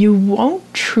 you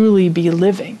won't truly be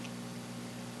living.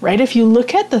 Right? If you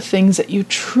look at the things that you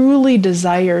truly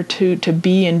desire to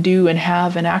be and do and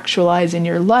have and actualize in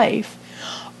your life,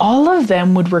 all of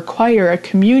them would require a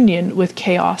communion with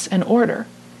chaos and order.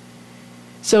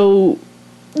 So,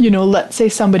 let's say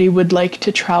somebody would like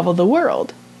to travel the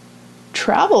world.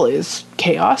 Travel is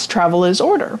chaos, travel is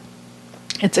order.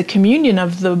 It's a communion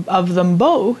of them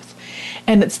both,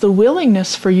 and it's the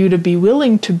willingness for you to be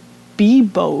willing to be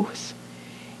both.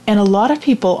 And a lot of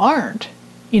people aren't.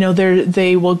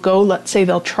 They will go, let's say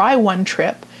they'll try one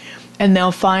trip and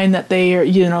they'll find that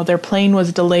their plane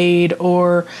was delayed,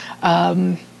 or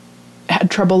had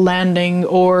trouble landing,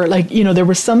 or there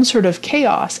was some sort of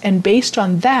chaos. And based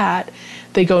on that,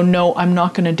 they go, no, I'm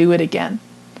not going to do it again.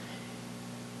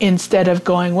 Instead of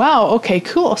going, wow, okay,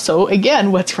 cool. So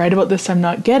again, what's right about this I'm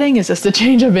not getting? Is this the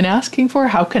change I've been asking for?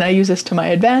 How can I use this to my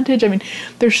advantage? I mean,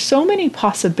 there's so many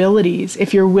possibilities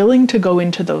if you're willing to go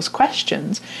into those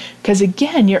questions, because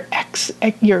again, you're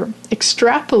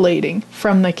extrapolating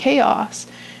from the chaos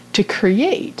to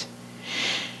create.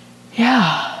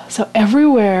 Yeah, so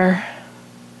everywhere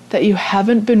that you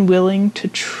haven't been willing to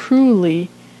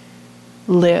truly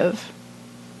live,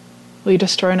 will you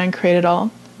destroy and uncreate it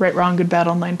all? Right, wrong, good, bad,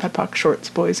 online, POD, POC, shorts,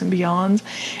 boys, and beyonds.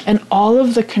 And all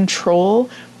of the control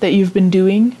that you've been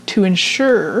doing to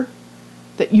ensure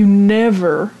that you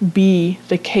never be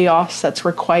the chaos that's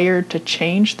required to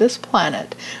change this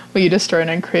planet. Will you destroy and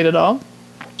uncreate it all?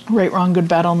 Right, wrong, good,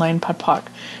 bad, online, POD, POC,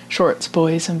 shorts,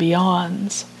 boys, and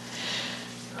beyonds.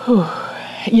 Whew.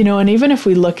 And even if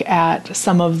we look at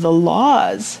some of the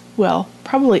laws, well,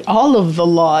 probably all of the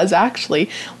laws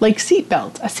actually, like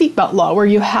seatbelts, a seatbelt law where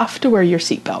you have to wear your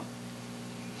seatbelt.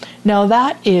 Now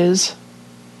that is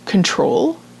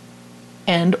control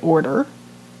and order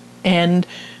and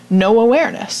no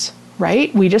awareness,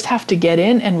 right? We just have to get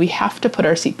in and we have to put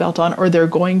our seatbelt on, or they're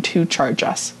going to charge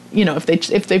us.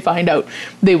 If they find out,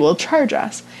 they will charge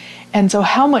us. And so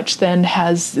how much then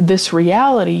has this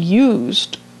reality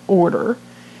used order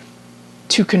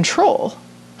to control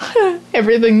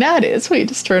everything that is? We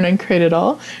just turn and create it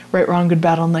all. Right, wrong, good,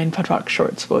 bad, online, POD, POC,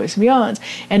 shorts, boys, and beyonds.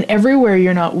 And everywhere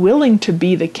you're not willing to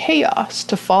be the chaos,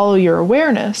 to follow your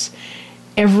awareness,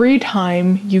 every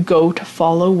time you go to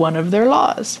follow one of their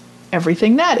laws.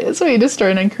 Everything that is. We just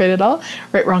turn and create it all.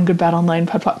 Right, wrong, good, bad, online,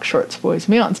 POD, POC, shorts, boys,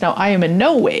 and beyonds. Now, I am in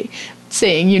no way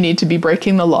saying you need to be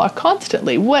breaking the law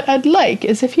constantly. What I'd like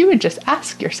is if you would just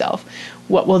ask yourself,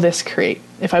 what will this create?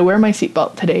 If I wear my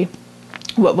seatbelt today,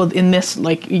 what will in this,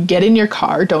 you get in your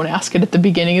car, don't ask it at the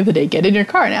beginning of the day, get in your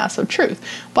car and ask, so truth,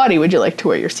 body, would you like to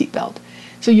wear your seatbelt?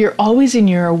 So you're always in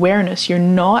your awareness. You're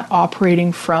not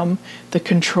operating from the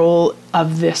control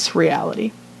of this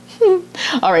reality.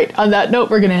 All right, on that note,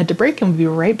 we're going to head to break and we'll be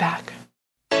right back.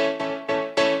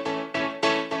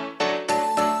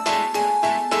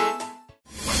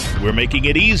 We're making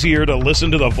it easier to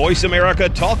listen to the Voice America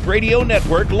Talk Radio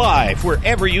Network live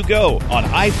wherever you go on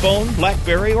iPhone,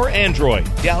 BlackBerry, or Android.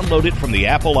 Download it from the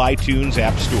Apple iTunes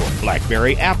App Store,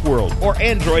 BlackBerry App World, or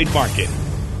Android Market.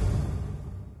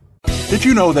 Did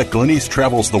you know that Glenyce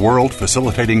travels the world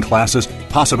facilitating classes,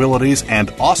 possibilities,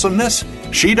 and awesomeness?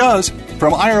 She does.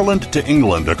 From Ireland to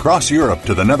England, across Europe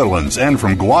to the Netherlands, and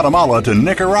from Guatemala to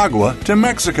Nicaragua to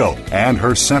Mexico, and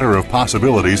her Center of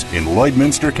Possibilities in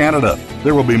Lloydminster, Canada.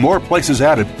 There will be more places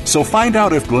added, so find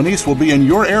out if Glenyce will be in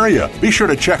your area. Be sure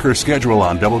to check her schedule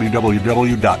on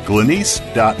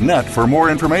www.glenyce.net for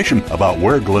more information about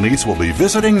where Glenyce will be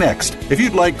visiting next. If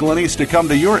you'd like Glenyce to come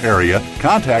to your area,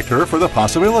 contact her for the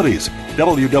possibilities.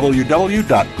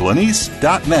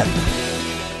 www.glenyce.net.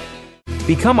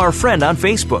 Become our friend on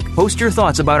Facebook. Post your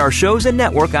thoughts about our shows and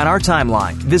network on our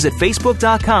timeline. Visit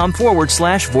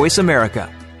Facebook.com/Voice America.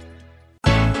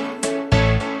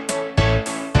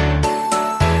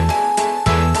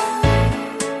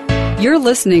 You're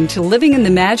listening to Living in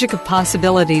the Magic of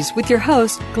Possibilities with your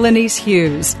host, Glenyce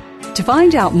Hughes. To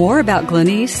find out more about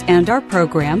Glenyce and our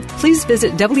program, please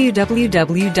visit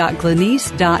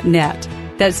www.glenyce.net.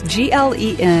 That's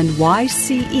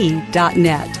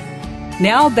GLENYCE.net.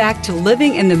 Now back to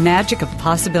Living in the Magic of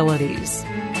Possibilities.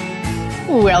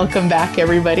 Welcome back,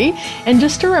 everybody. And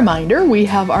just a reminder, we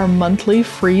have our monthly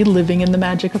free Living in the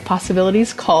Magic of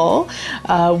Possibilities call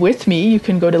with me. You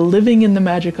can go to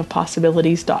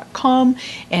livinginthemagicofpossibilities.com,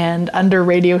 and under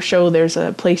radio show, there's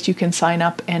a place you can sign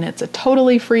up, and it's a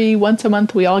totally free. Once a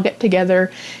month, we all get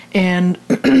together, and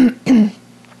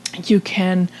you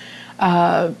can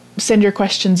send your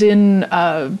questions in.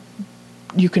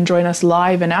 You can join us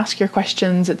live and ask your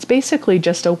questions. It's basically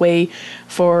just a way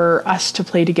for us to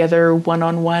play together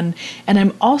one-on-one. And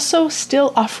I'm also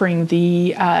still offering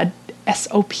the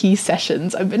SOP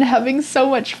sessions. I've been having so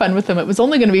much fun with them. It was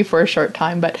only going to be for a short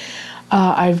time, but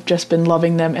I've just been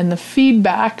loving them. And the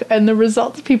feedback and the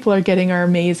results people are getting are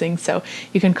amazing. So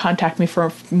you can contact me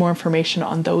for more information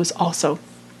on those also.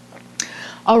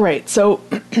 All right, so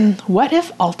what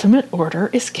if ultimate order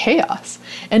is chaos?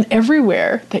 And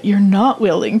everywhere that you're not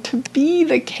willing to be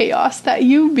the chaos that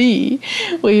you be,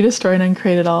 will you destroy and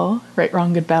uncreate it all? Right,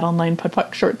 wrong, good, bad, online, POD,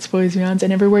 POC, shorts, boys, beyonds,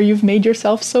 and everywhere you've made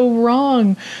yourself so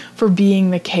wrong for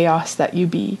being the chaos that you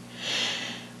be.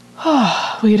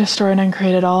 We destroy and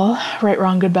uncreate it all. Right,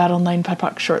 wrong, good, bad, online, POD,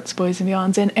 POC, shorts, boys and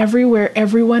beyonds, and everywhere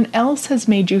everyone else has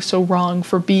made you so wrong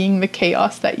for being the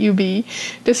chaos that you be.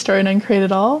 Destroy and uncreate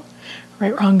it all.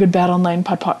 Right, wrong, good, bad, online,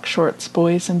 POD, POC, shorts,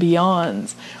 boys and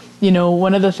beyonds. You know,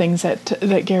 one of the things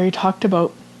that Gary talked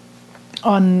about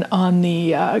on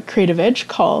the Creative Edge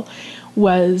call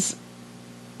was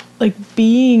like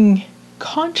being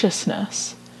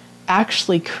consciousness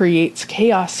actually creates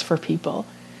chaos for people.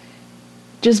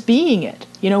 Just being it,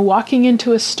 you know, walking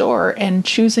into a store and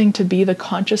choosing to be the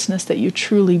consciousness that you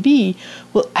truly be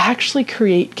will actually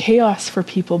create chaos for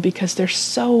people because they're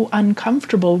so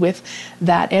uncomfortable with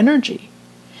that energy.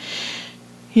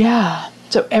 Yeah.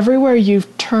 So everywhere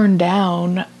you've turned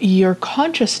down your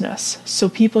consciousness so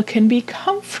people can be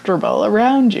comfortable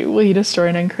around you, will you destroy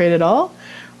and uncreate it all?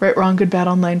 Right, wrong, good, bad,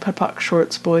 online, POD, POC,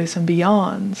 shorts, boys and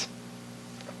beyonds.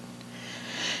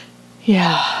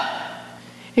 Yeah.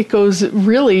 It goes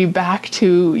really back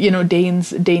to, you know, Dane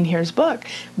Heer's book,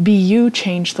 Be You,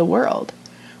 Change the World,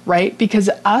 right? Because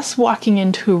us walking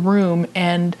into a room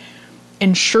and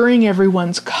ensuring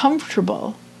everyone's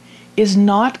comfortable is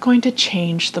not going to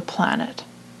change the planet.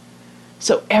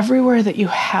 So everywhere that you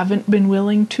haven't been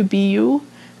willing to be you,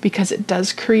 because it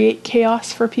does create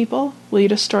chaos for people, will you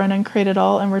destroy and uncreate it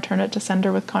all and return it to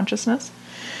sender with consciousness?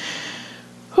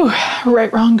 Whew.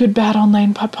 Right, wrong, good, bad,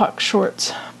 online, POD, POC,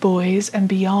 shorts, boys and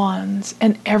beyonds,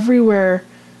 and everywhere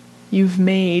you've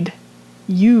made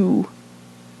you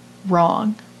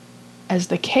wrong as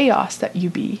the chaos that you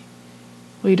be,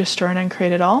 will you destroy and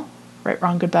uncreate it all? Right,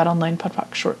 wrong, good, bad, online, POD,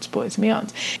 POC, shorts, boys and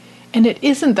beyonds. And it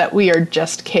isn't that we are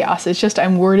just chaos, it's just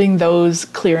I'm wording those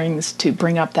clearings to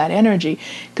bring up that energy,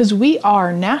 because we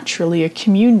are naturally a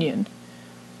communion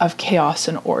of chaos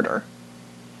and order.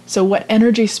 So what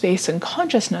energy, space, and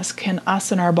consciousness can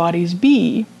us and our bodies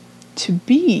be to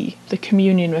be the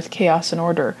communion with chaos and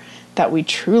order that we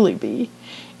truly be?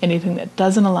 Anything that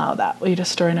doesn't allow that, will you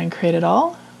destroy and uncreate it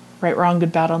all? Right, wrong,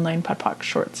 good, bad, online, POD, POC,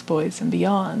 shorts, boys and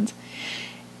beyonds.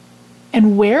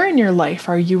 And where in your life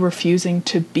are you refusing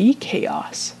to be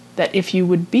chaos? That if you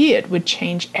would be it would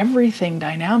change everything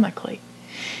dynamically.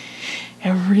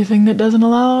 Everything that doesn't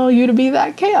allow you to be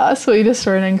that chaos, will you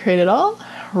destroy and uncreate it all?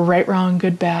 Right, wrong,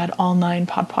 good, bad, all 9,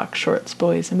 POD, POC, shorts,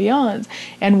 boys and beyonds.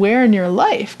 And where in your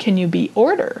life can you be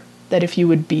order? That if you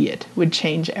would be it would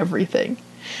change everything.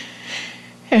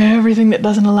 Everything that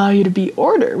doesn't allow you to be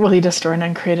order, will you destroy and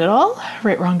uncreate it all?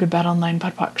 Right, wrong, good, bad, online,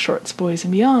 POD, POC, shorts, boys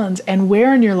and beyonds. And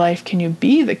where in your life can you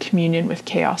be the communion with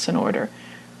chaos and order?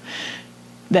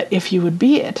 That if you would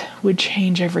be it, would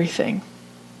change everything.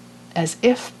 As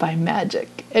if by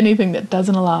magic. Anything that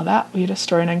doesn't allow that, will you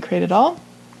destroy and uncreate it all?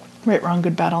 Right, wrong,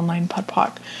 good, bad, online, POD,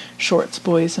 POC, shorts,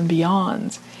 boys and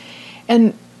beyonds.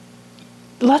 And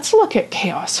let's look at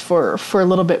chaos for a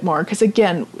little bit more, because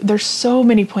again, there's so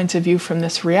many points of view from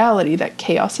this reality that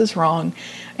chaos is wrong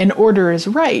and order is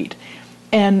right.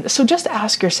 And so just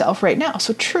ask yourself right now,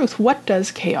 so truth, what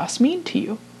does chaos mean to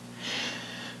you?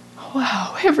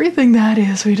 Wow, everything that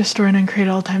is, we destroy and uncreate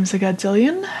all times a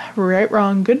godzillion. Right,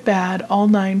 wrong, good, bad, all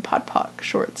 9, POD, POC,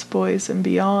 shorts, boys and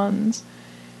beyonds.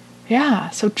 Yeah,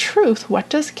 so truth, what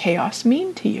does chaos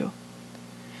mean to you?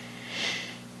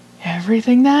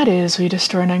 Everything that is, we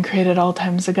destroy and uncreate at all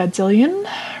times a godzillion.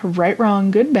 Right,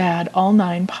 wrong, good, bad, all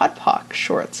 9, POD, POC,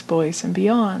 shorts, boys and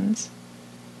beyonds.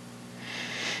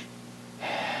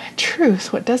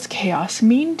 Truth, what does chaos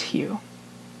mean to you?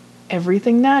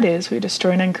 Everything that is, we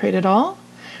destroy and uncreate it all.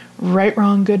 Right,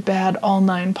 wrong, good, bad, all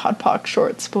 9, POD, POC,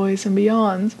 shorts, boys and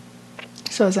beyonds.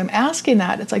 So as I'm asking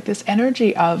that, it's like this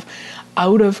energy of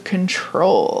out of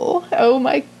control. Oh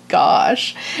my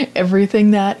gosh.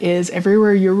 Everything that is,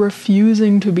 everywhere you're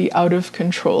refusing to be out of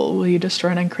control, will you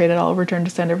destroy and uncreate it all, return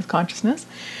to sender with consciousness?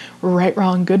 Right,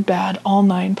 wrong, good, bad, all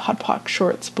 9, POD, POC,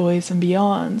 shorts, boys and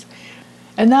beyonds.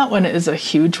 And that one is a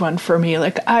huge one for me.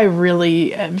 Like, I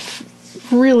really am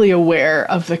really aware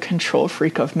of the control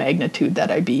freak of magnitude that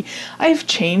I be. I've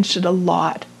changed it a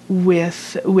lot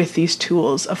with these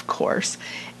tools, of course.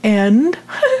 And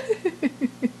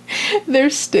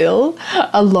there's still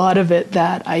a lot of it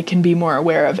that I can be more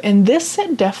aware of. And this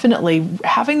definitely,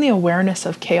 having the awareness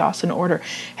of chaos and order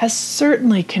has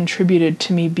certainly contributed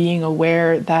to me being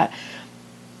aware that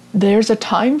there's a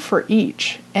time for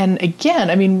each. And again,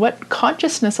 I mean, what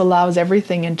consciousness allows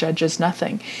everything and judges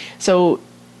nothing. So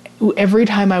every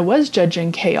time I was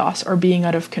judging chaos or being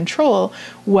out of control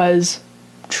was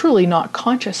truly not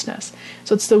consciousness.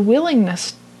 So it's the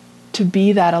willingness to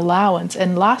be that allowance.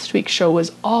 And last week's show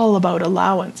was all about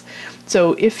allowance.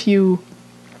 So if you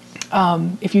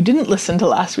didn't listen to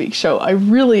last week's show, I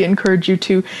really encourage you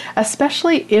to,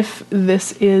 especially if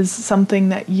this is something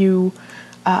that you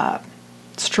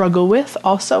struggle with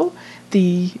also.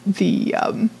 The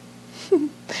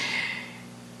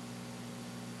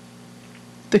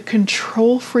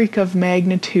control freak of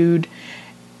magnitude,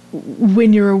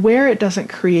 when you're aware, it doesn't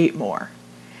create more.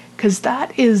 Because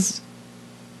that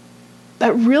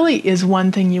really is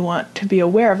one thing you want to be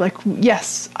aware of. Like,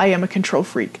 yes, I am a control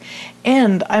freak.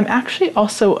 And I'm actually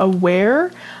also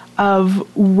aware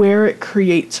of where it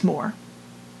creates more.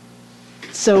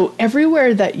 So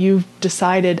everywhere that you've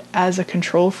decided as a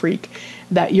control freak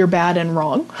that you're bad and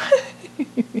wrong,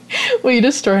 will you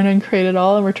destroy and uncreate it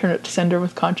all and return it to sender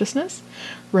with consciousness?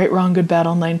 Right, wrong, good, bad,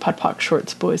 online, POD, POC,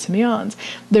 shorts, boys, and beyonds.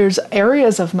 There's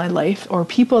areas of my life or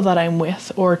people that I'm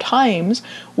with or times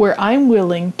where I'm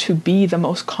willing to be the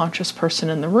most conscious person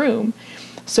in the room.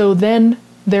 So then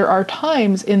there are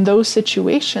times in those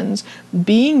situations,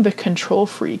 being the control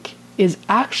freak is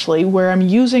actually where I'm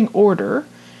using order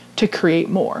to create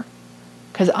more.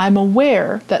 Because I'm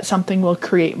aware that something will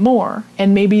create more,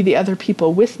 and maybe the other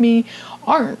people with me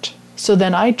aren't. So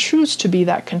then I choose to be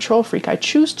that control freak. I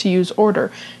choose to use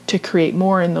order to create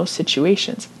more in those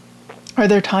situations. Are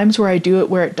there times where I do it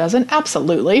where it doesn't?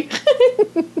 Absolutely.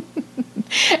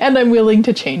 And I'm willing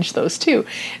to change those too.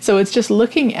 So it's just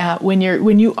looking at when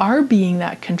you are being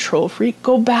that control freak,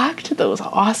 go back to those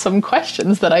awesome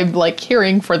questions that I'm like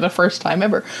hearing for the first time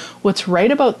ever. What's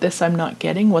right about this I'm not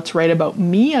getting? What's right about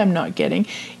me I'm not getting?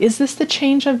 Is this the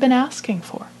change I've been asking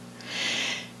for?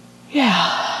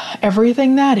 Yeah,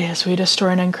 everything that is, we destroy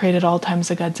and uncreate at all times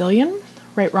a godzillion.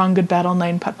 Right, wrong, good, bad, all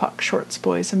nine, POD, POC, shorts,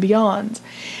 boys, and beyonds.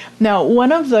 Now,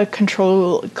 one of the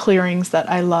control clearings that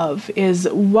I love is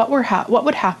what would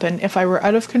happen if I were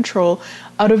out of control,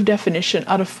 out of definition,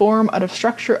 out of form, out of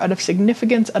structure, out of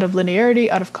significance, out of linearity,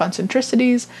 out of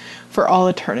concentricities for all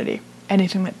eternity.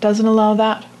 Anything that doesn't allow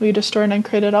that, we destroy and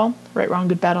uncreate it all. Right, wrong,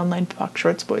 good, bad, all nine, POD,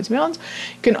 shorts, boys, and beyonds.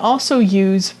 You can also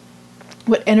use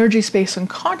what energy, space, and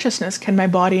consciousness can my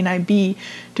body and I be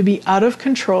to be out of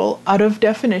control, out of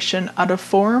definition, out of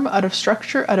form, out of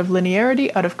structure, out of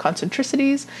linearity, out of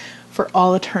concentricities for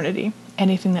all eternity.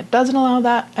 Anything that doesn't allow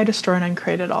that, I destroy and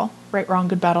uncreate it all. Right, wrong,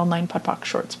 good, bad, all nine, POD, POC,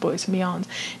 shorts, boys, and beyonds.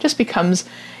 It just becomes,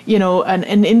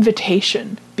 an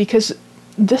invitation, because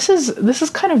this is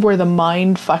kind of where the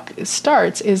mind fuck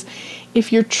starts, is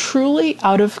if you're truly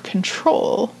out of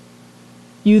control,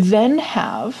 you then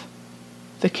have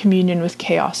the communion with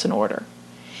chaos and order.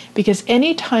 Because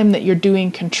any time that you're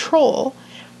doing control,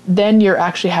 then you're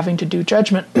actually having to do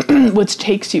judgment, which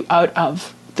takes you out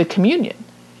of the communion.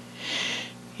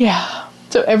 Yeah.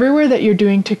 So everywhere that you're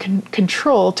doing to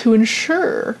control to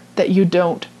ensure that you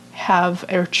don't have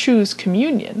or choose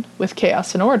communion with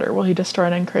chaos and order, will he destroy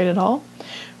and uncreate it all?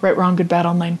 Right, wrong, good, bad,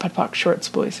 all nine, POD, POC, shorts,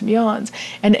 boys, and beyonds.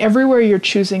 And everywhere you're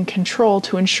choosing control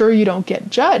to ensure you don't get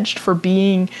judged for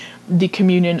being the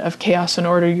communion of chaos and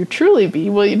order you truly be,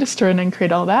 will you destroy and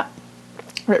uncreate all that?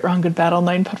 Right, wrong, good, bad, all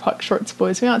nine, POD, POC, shorts,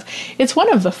 boys, and beyonds. It's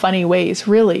one of the funny ways,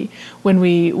 really, when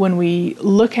we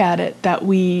look at it, that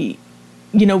we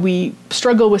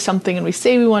struggle with something and we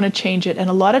say we want to change it.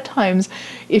 And a lot of times,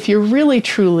 if you're really,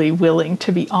 truly willing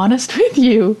to be honest with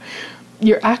you,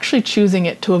 you're actually choosing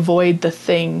it to avoid the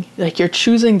thing. Like, you're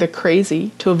choosing the crazy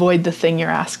to avoid the thing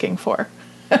you're asking for.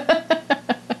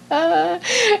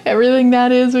 Everything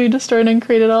that is, we destroy and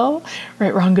uncreate it all.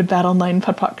 Right, wrong, good, bad, all nine,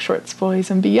 POD, POC, shorts,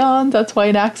 boys, and beyond. That's why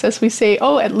in Access we say,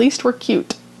 oh, at least we're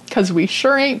cute, because we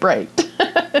sure ain't bright.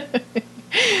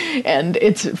 And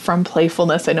it's from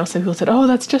playfulness. I know some people said, oh,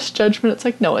 that's just judgment. It's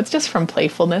like, no, it's just from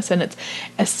playfulness, and it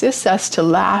assists us to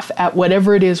laugh at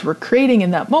whatever it is we're creating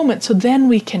in that moment, so then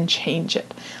we can change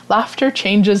it. Laughter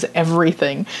changes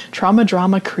everything. Trauma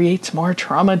drama creates more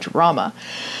trauma drama.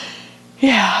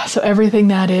 Yeah, so everything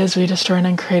that is, we destroy and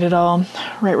uncreate it all.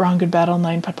 Right, wrong, good, bad, all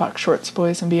nine, POD, POC, shorts,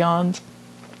 boys, and beyonds.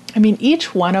 I mean,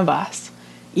 each one of us,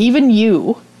 even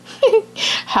you,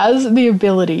 has the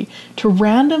ability to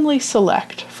randomly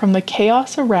select from the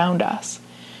chaos around us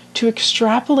to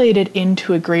extrapolate it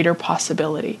into a greater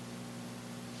possibility.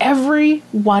 Every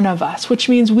one of us, which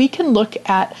means we can look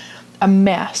at a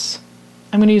mess,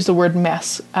 I'm going to use the word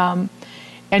mess, and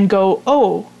go,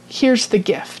 oh, here's the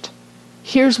gift.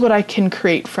 Here's what I can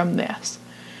create from this.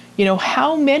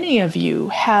 How many of you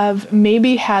have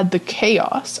maybe had the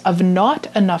chaos of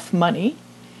not enough money,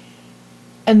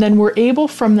 and then were able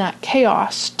from that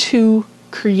chaos to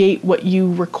create what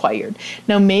you required?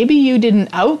 Now, maybe you didn't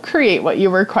out-create what you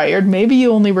required. Maybe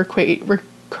you only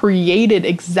created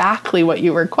exactly what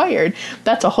you required.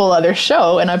 That's a whole other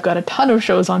show, and I've got a ton of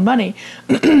shows on money.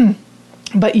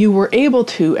 But you were able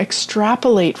to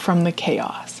extrapolate from the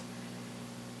chaos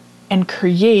and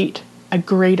create a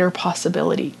greater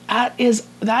possibility. That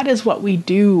is what we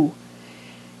do.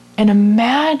 And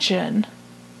imagine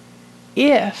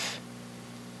if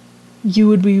you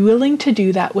would be willing to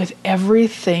do that with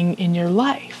everything in your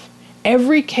life,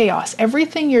 every chaos,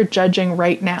 everything you're judging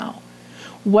right now.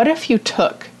 What if you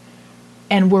took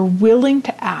and were willing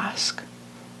to ask,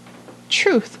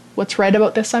 truth, what's right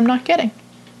about this I'm not getting?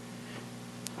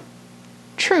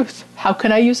 Truth, how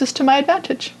can I use this to my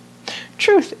advantage?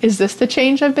 Truth, is this the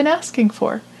change I've been asking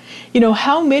for? You know,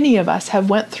 how many of us have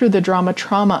went through the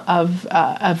trauma of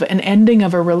an ending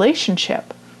of a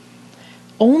relationship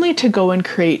only to go and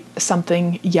create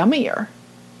something yummier?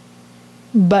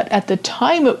 But at the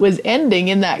time it was ending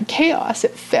in that chaos,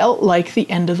 it felt like the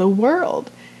end of the world.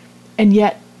 And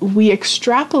yet we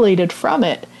extrapolated from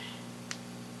it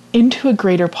into a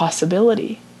greater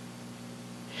possibility.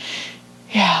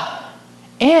 Yeah.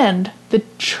 And the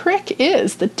trick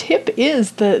is, the tip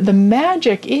is, the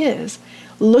magic is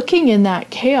looking in that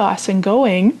chaos and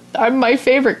going, my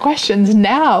favorite questions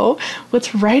now,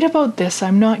 what's right about this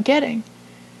I'm not getting?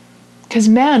 Because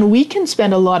man, we can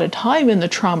spend a lot of time in the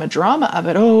trauma drama of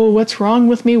it. Oh, what's wrong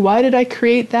with me? Why did I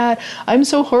create that? I'm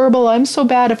so horrible. I'm so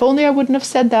bad. If only I wouldn't have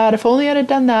said that. If only I'd have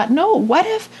done that. No, what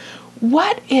if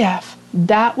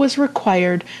that was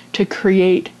required to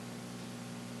create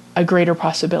a greater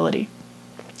possibility?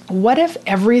 What if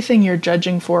everything you're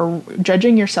judging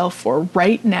yourself for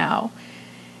right now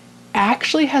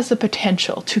actually has the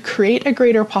potential to create a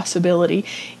greater possibility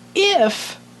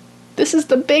if, this is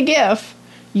the big if,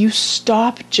 you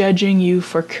stop judging you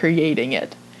for creating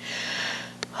it?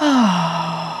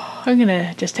 Oh, I'm going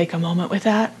to just take a moment with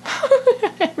that.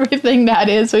 Everything that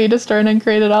is, we just turn and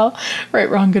create it all. Right,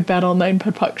 wrong, good, bad, all nine,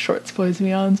 POD, POC, shorts, boys, and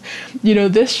beyonds. You know,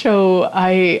 this show,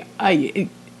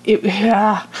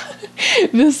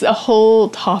 this whole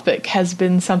topic has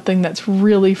been something that's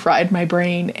really fried my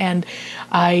brain, and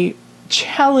I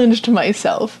challenged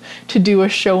myself to do a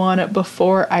show on it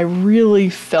before I really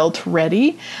felt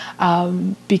ready,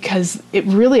 because it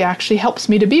really actually helps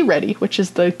me to be ready, which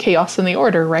is the chaos and the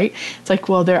order, right? It's like,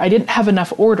 well, I didn't have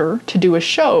enough order to do a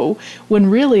show, when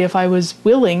really if I was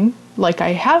willing, like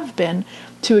I have been,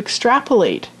 to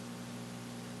extrapolate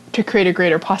to create a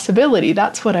greater possibility,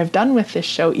 that's what I've done with this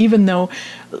show, even though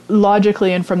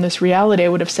logically and from this reality I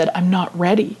would have said I'm not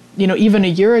ready. You know, even a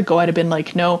year ago I'd have been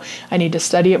like, no, I need to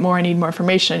study it more, I need more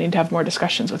information, I need to have more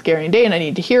discussions with Gary and Dane, I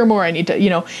need to hear more, I need to, you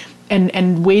know,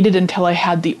 and waited until I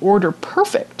had the order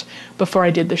perfect before I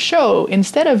did the show,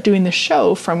 instead of doing the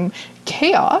show from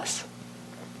chaos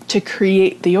to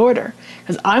create the order.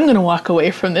 Because I'm going to walk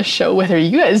away from this show, whether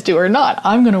you guys do or not,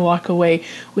 I'm going to walk away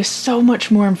with so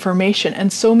much more information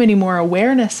and so many more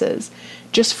awarenesses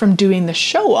just from doing the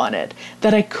show on it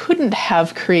that I couldn't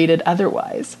have created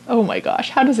otherwise. Oh my gosh,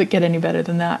 how does it get any better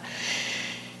than that?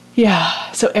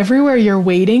 Yeah, so everywhere you're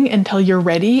waiting until you're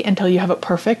ready, until you have it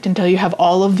perfect, until you have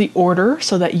all of the order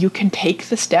so that you can take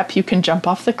the step, you can jump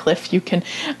off the cliff, you can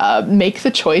make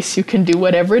the choice, you can do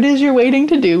whatever it is you're waiting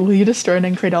to do. Will you destroy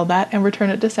and create all that and return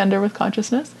it to sender with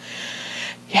consciousness?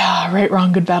 Yeah, right,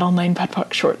 wrong, good, bad, all nine, POD,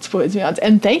 POC, shorts, boys, beyonds.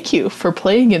 And thank you for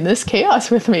playing in this chaos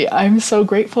with me. I'm so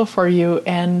grateful for you.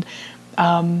 And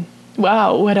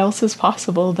wow, what else is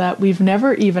possible that we've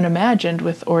never even imagined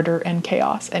with order and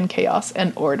chaos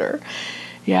and order?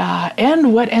 Yeah,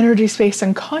 and what energy, space,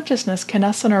 and consciousness can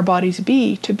us and our bodies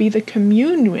be to be the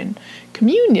communion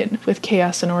with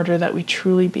chaos and order that we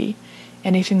truly be?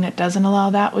 Anything that doesn't allow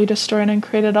that, we destroy and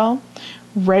create it all.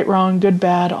 Right, wrong, good,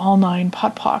 bad, all nine,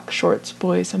 POD, POC, shorts,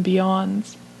 boys, and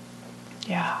beyonds.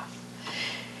 Yeah.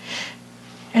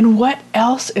 And what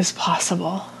else is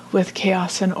possible with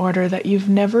chaos and order that you've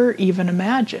never even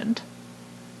imagined?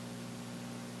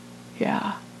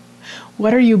 Yeah.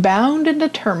 What are you bound and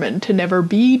determined to never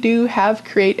be, do, have,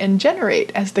 create, and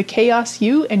generate as the chaos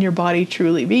you and your body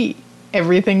truly be?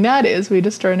 Everything that is, we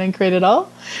destroy and create it all.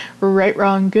 Right,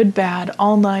 wrong, good, bad,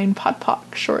 all nine, POD,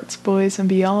 POC, shorts, boys, and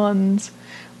beyonds.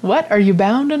 What are you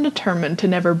bound and determined to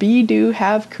never be, do,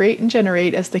 have, create, and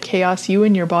generate as the chaos you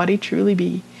and your body truly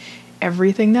be?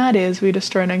 Everything that is, we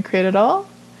destroy and create it all.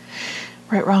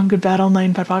 Right, wrong, good, bad, all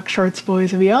nine, POD, POC, shorts,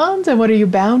 boys, and beyonds. And what are you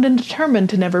bound and determined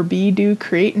to never be, do,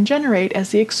 create, and generate as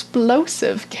the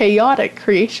explosive, chaotic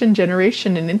creation,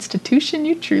 generation, and institution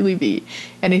you truly be?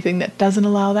 Anything that doesn't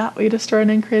allow that, we destroy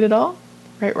and create it all.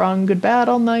 Right, wrong, good, bad,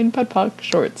 all nine, POD, POC,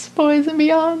 shorts, boys, and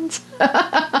beyonds.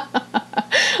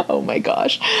 Oh my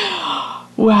gosh.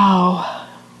 Wow.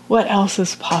 What else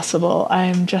is possible?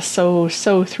 I'm just so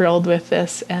thrilled with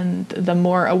this, and the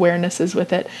more awareness is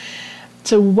with it.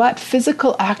 So what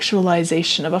physical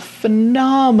actualization of a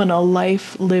phenomenal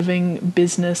life, living,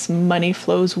 business, money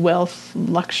flows, wealth,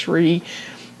 luxury,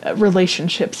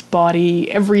 relationships,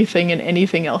 body, everything and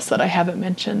anything else that I haven't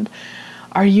mentioned.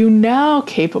 Are you now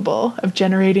capable of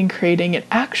generating, creating, and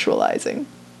actualizing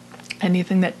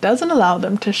anything that doesn't allow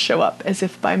them to show up as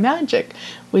if by magic?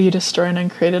 Will you destroy and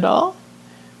uncreate it all?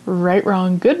 Right,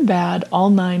 wrong, good, bad, all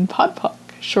 9 POD/POC,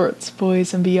 shorts,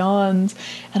 boys, and beyonds.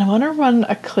 And I want to run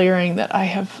a clearing that I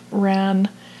have ran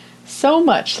so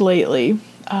much lately.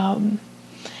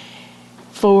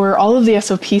 For all of the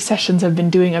SOP sessions I've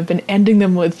been doing, I've been ending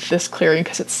them with this clearing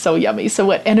because it's so yummy. So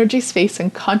what energy, space,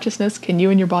 and consciousness can you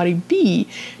and your body be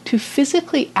to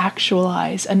physically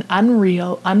actualize an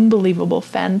unreal, unbelievable,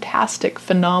 fantastic,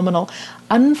 phenomenal,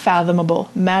 unfathomable,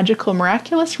 magical,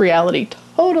 miraculous reality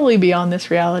totally beyond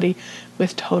this reality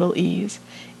with total ease?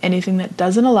 Anything that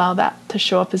doesn't allow that to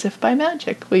show up as if by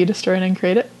magic, will you destroy and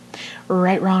uncreate it?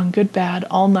 Right, wrong, good, bad,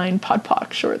 all 9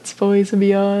 POD/POC, shorts, boys, and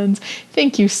beyonds.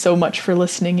 Thank you so much for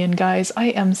listening in, guys.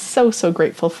 I am so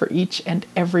grateful for each and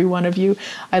every one of you.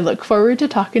 I look forward to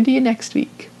talking to you next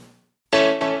week.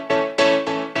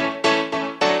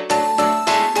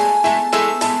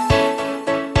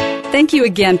 Thank you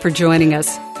again for joining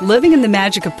us. Living in the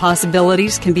Magic of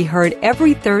Possibilities can be heard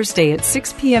every Thursday at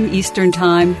 6 p.m. Eastern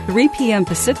Time, 3 p.m.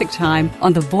 Pacific Time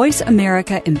on the Voice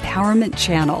America Empowerment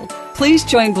Channel. Please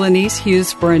join Blanice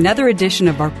Hughes for another edition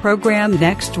of our program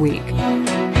next week.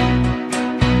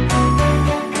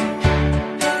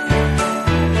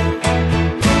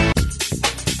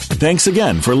 Thanks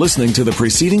again for listening to the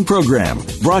preceding program,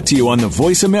 brought to you on the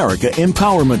Voice America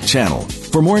Empowerment Channel.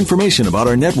 For more information about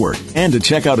our network and to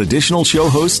check out additional show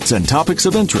hosts and topics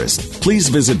of interest, please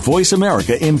visit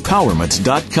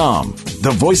voiceamericaempowerment.com.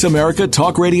 The Voice America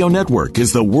Talk Radio Network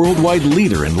is the worldwide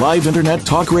leader in live Internet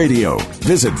talk radio.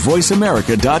 Visit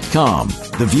voiceamerica.com.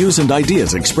 The views and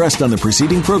ideas expressed on the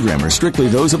preceding program are strictly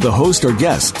those of the host or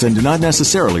guests and do not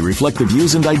necessarily reflect the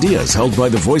views and ideas held by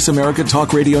the Voice America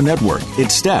Talk Radio Network,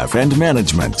 its staff, and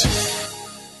management.